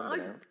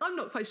 I'm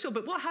not quite sure,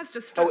 but what has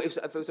just... Oh, it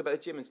was about the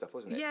gym and stuff,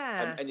 wasn't it?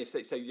 Yeah.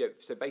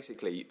 So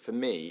basically, for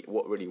me,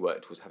 what really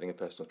worked was having a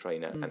personal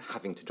trainer and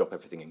having to drop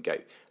everything and go.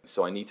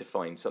 So I need to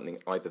find something,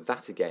 either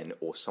that again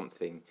or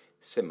something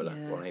similar,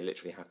 where I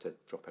literally have to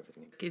drop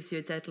everything. Gives you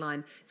a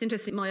deadline. It's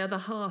interesting, my other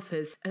half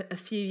has, a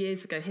few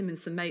years ago, him and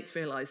some mates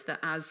realised that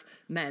as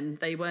men,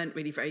 they weren't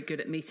really very good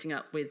at meeting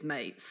up with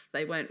mates.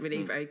 They weren't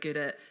really very good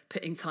at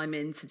putting time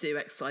in to do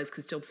exercise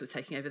because jobs were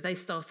taking over. They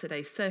started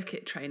a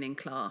circuit training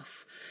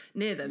class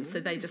near them.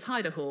 So they just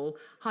hired a hall,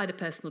 hired a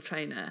personal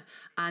trainer,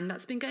 and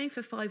that's been going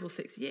for 5 or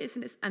 6 years.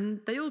 And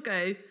they all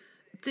go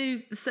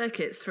do the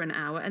circuits for an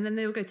hour, and then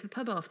they all go to the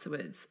pub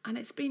afterwards. And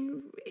it's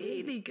been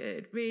really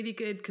good,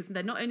 because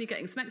they're not only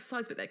getting some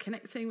exercise, but they're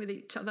connecting with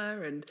each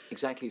other and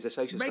exactly, it's a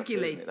social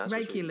regularly, stuff, isn't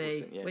it? That's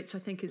really which I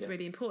think is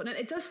really important.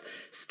 And it does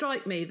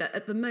strike me that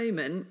at the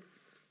moment,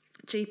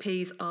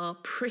 GPs are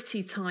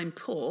pretty time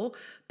poor,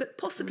 but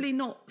possibly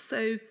not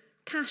so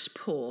cash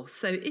poor.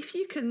 So if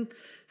you can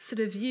sort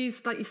of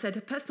use, like you said,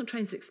 a personal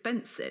trainer's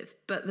expensive,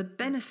 but the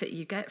benefit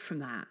you get from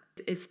that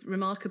is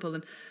remarkable.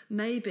 And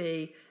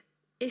maybe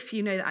if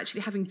you know that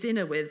actually having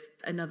dinner with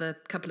another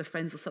couple of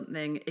friends or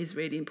something is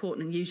really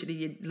important, and usually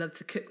you'd love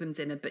to cook them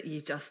dinner, but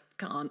you just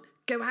can't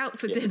go out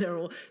for dinner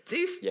or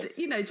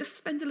just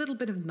spend a little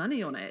bit of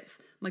money on it.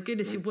 My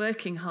goodness, you're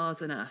working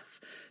hard enough.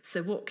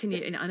 So what can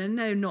you, and I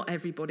know not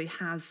everybody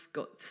has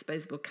got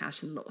disposable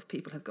cash, and a lot of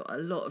people have got a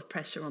lot of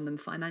pressure on them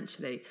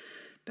financially.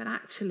 But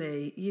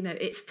actually,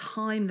 it's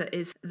time that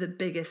is the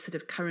biggest sort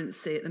of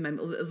currency at the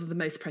moment, or the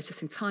most precious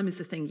thing. Time is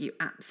the thing you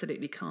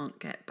absolutely can't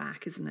get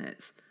back, isn't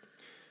it?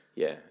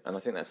 Yeah, and I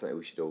think that's something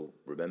we should all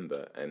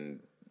remember.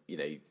 And,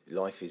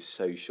 life is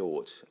so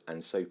short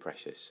and so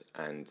precious.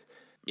 And,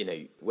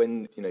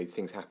 when,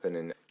 things happen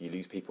and you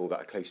lose people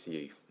that are close to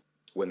you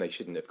when they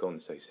shouldn't have gone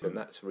so soon,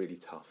 that's really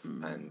tough.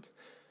 And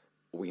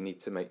we need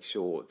to make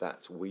sure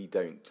that we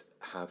don't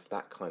have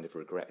that kind of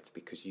regret,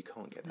 because you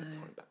can't get that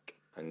time back.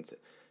 And,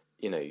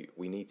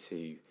 we need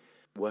to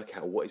work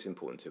out what is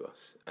important to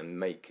us and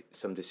make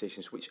some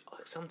decisions which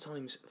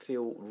sometimes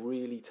feel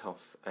really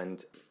tough.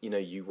 And,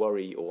 you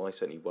worry, or I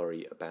certainly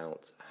worry,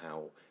 about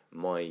how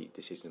my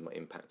decisions might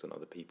impact on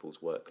other people's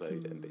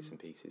workload and bits and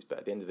pieces. But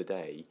at the end of the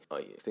day,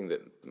 I think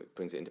that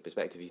brings it into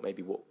perspective is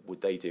maybe what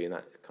would they do in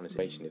that kind of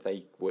situation? If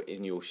they were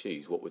in your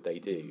shoes, what would they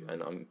do?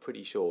 And I'm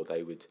pretty sure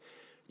they would,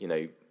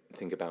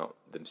 think about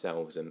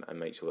themselves and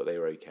make sure that they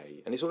were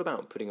okay. And it's all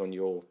about putting on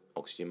your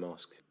oxygen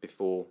mask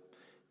before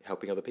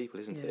helping other people,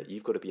 isn't it?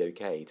 You've got to be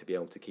okay to be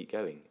able to keep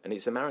going. And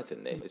it's a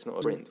marathon, it's not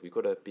a sprint. We've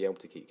got to be able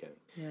to keep going.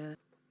 Yeah.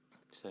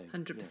 So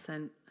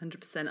 100%.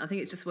 I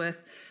think it's just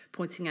worth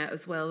pointing out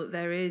as well that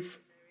there is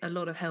a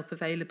lot of help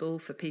available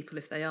for people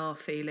if they are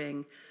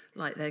feeling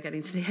like they're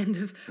getting to the end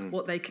of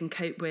what they can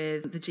cope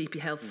with. The GP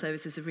Health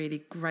Service is a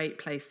really great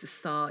place to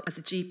start. As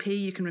a GP,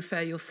 you can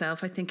refer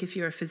yourself. I think if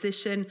you're a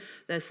physician,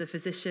 there's the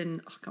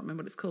physician, I can't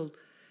remember what it's called.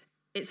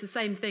 It's the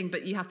same thing,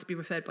 but you have to be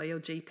referred by your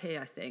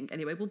GP, I think.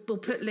 Anyway, we'll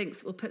put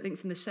links. We'll put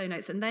links in the show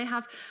notes, and they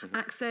have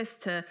access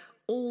to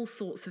all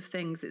sorts of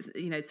things. It's,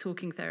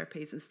 talking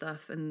therapies and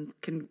stuff, and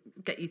can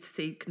get you to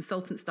see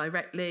consultants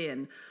directly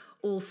and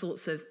all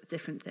sorts of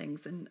different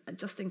things. And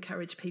just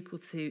encourage people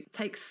to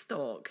take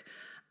stock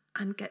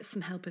and get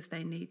some help if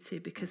they need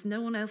to, because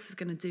no one else is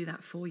going to do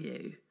that for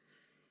you.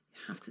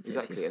 You have to do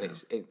it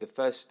yourself. And the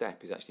first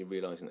step is actually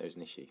realising there's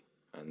an issue,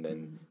 and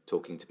then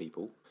talking to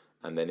people.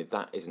 And then if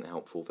that isn't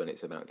helpful, then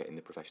it's about getting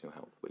the professional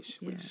help, which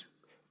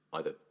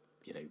either,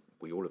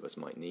 we all of us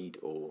might need,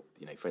 or,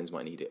 friends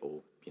might need it,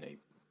 or,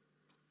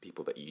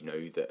 people that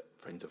that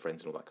friends of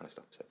friends and all that kind of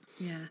stuff. So.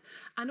 Yeah.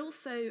 And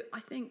also, I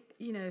think,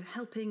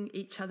 helping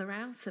each other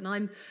out. And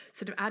I'm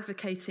sort of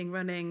advocating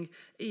running,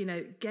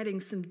 getting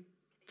some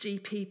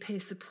GP peer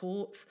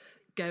support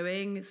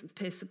going, some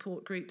peer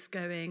support groups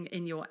going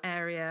in your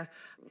area.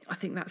 I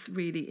think that's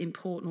really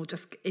important, or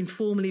just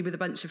informally with a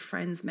bunch of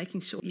friends,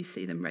 making sure you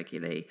see them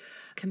regularly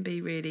can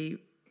be really,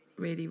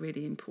 really,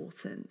 really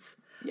important.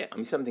 Yeah, I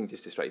mean, something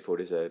just as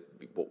straightforward as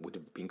what would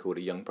have been called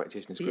a young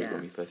practitioners group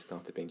when we first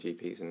started being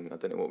GPs, and I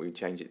don't know what we would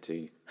change it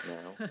to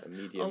now, a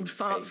medium old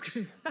farts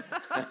group.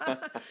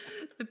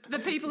 the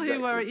people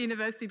who were at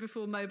university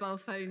before mobile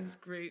phones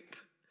group.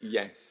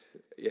 Yes,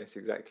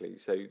 exactly.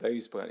 So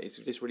it's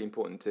just really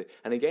important to,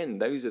 and again,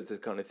 those are the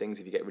kind of things,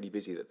 if you get really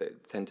busy,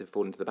 that tend to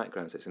fall into the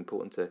background. So it's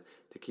important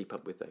to keep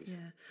up with those. Yeah,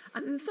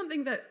 and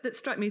something that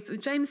struck me,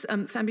 James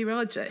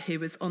Thambiraja, who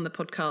was on the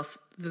podcast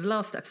the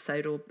last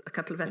episode or a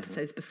couple of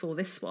episodes before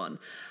this one,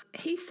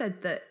 he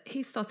said that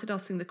he started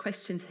asking the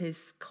question to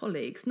his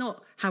colleagues,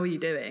 not how are you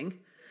doing,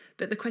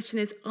 but the question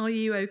is, are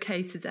you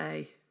okay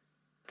today?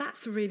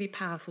 That's a really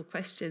powerful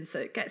question. So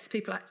it gets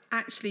people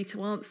actually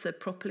to answer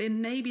properly. And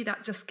maybe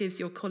that just gives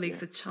your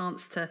colleagues a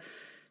chance to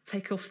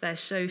take off their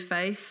show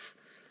face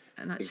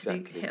and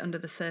actually hit under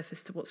the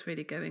surface to what's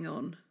really going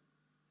on.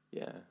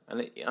 Yeah.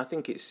 And I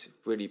think it's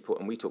really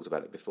important. We talked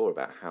about it before,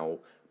 about how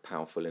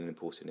powerful and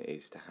important it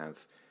is to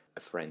have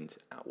a friend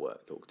at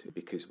work to talk to,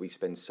 because we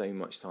spend so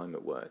much time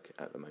at work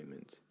at the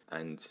moment.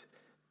 And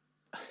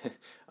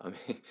I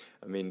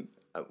mean,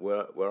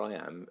 where I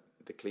am,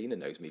 the cleaner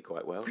knows me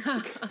quite well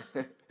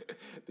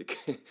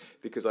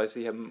because I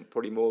see her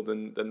probably more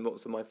than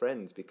lots of my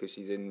friends, because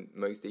she's in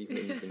most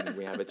evenings and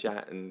we have a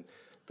chat, and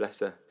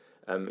bless her,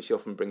 she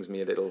often brings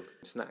me a little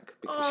snack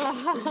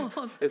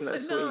because isn't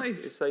that sweet? Nice.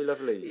 It's so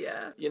lovely.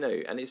 Yeah.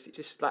 And it's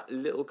just that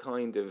little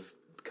kind of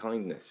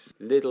kindness,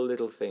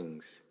 little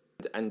things,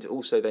 and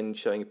also then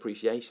showing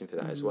appreciation for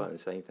that as well, and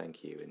saying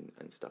thank you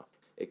and stuff.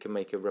 It can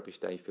make a rubbish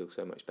day feel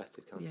so much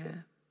better, can't it?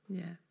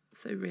 Yeah,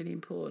 so really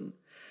important.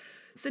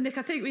 So, Nick,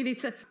 I think we need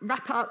to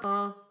wrap up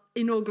our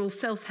inaugural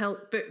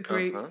self-help book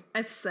group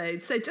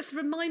episode. So just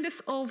remind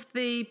us of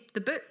the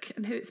book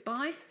and who it's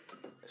by.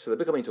 So the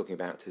book I've been talking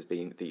about has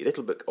been The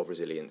Little Book of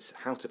Resilience,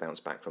 How to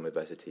Bounce Back from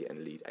Adversity and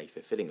Lead a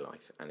Fulfilling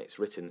Life. And it's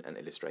written and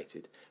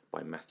illustrated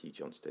by Matthew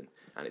Johnston.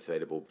 And it's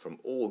available from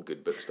all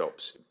good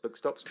bookshops.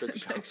 Bookshops?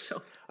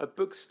 A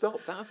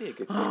bookstop, that would be a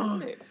good thing,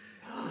 wouldn't it?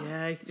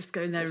 Yeah, you can just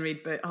go in there and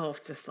read books.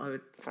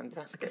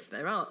 Fantastic. I guess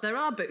there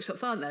are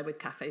bookshops, aren't there, with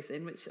cafes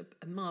in, which are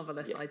a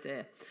marvellous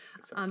idea.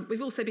 Exactly.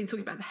 We've also been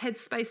talking about the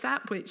Headspace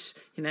app, which,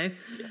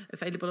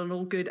 available on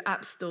all good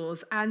app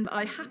stores. And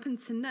I happen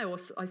to know,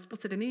 I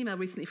spotted an email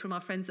recently from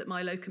our friends at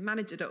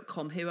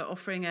mylocalmanager.com who are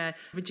offering a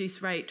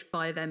reduced rate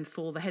by them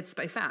for the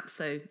Headspace app.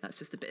 So that's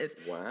just a bit of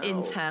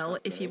intel.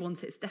 If you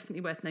want it, it's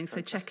definitely worth knowing.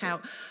 So check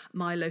out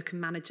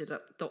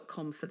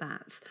mylocalmanager.com for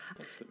that.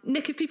 Excellent.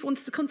 Nick, if people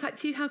wanted to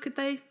contact you, how could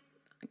they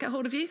get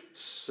hold of you?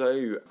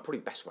 So probably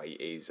the best way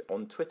is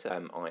on Twitter.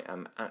 I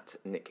am at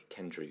Nick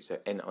Kendrew, so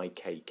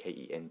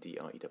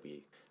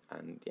NIKKENDIW.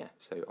 And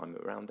so I'm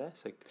around there.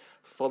 So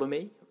follow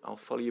me. I'll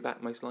follow you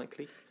back most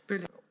likely.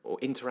 Brilliant. Or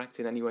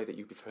interact in any way that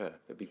you prefer.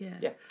 It'd be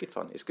good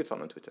fun. It's good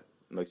fun on Twitter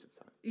most of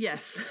the time.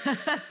 Yes.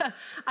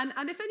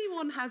 and if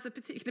anyone has a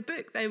particular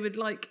book they would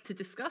like to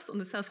discuss on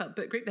the Self-Help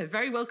Book Group, they're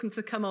very welcome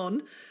to come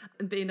on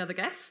and be another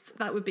guest.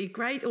 That would be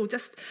great. Or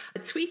just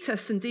tweet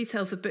us some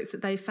details of books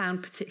that they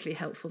found particularly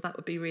helpful. That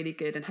would be really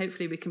good. And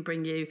hopefully we can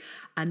bring you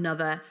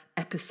another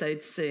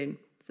episode soon.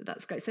 So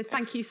that's great. So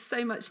thank you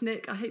so much,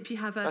 Nick. I hope you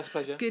have a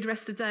good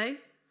rest of the day.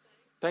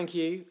 Thank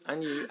you,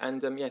 and you.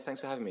 And thanks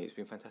for having me. It's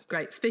been fantastic.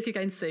 Great. Speak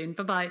again soon.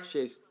 Bye-bye.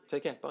 Cheers.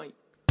 Take care. Bye.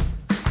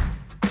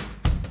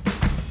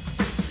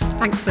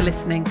 Thanks for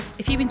listening.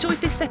 If you enjoyed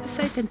this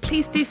episode, then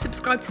please do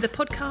subscribe to the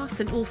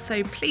podcast and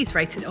also please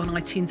rate it on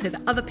iTunes so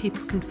that other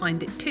people can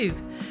find it too.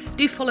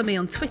 Do follow me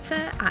on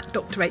Twitter at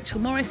Dr.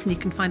 Rachel Morris, and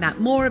you can find out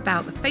more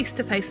about the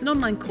face-to-face and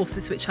online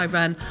courses which I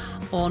run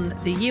on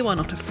the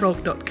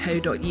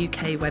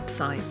youarnotafrog.co.uk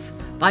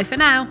website. Bye for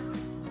now.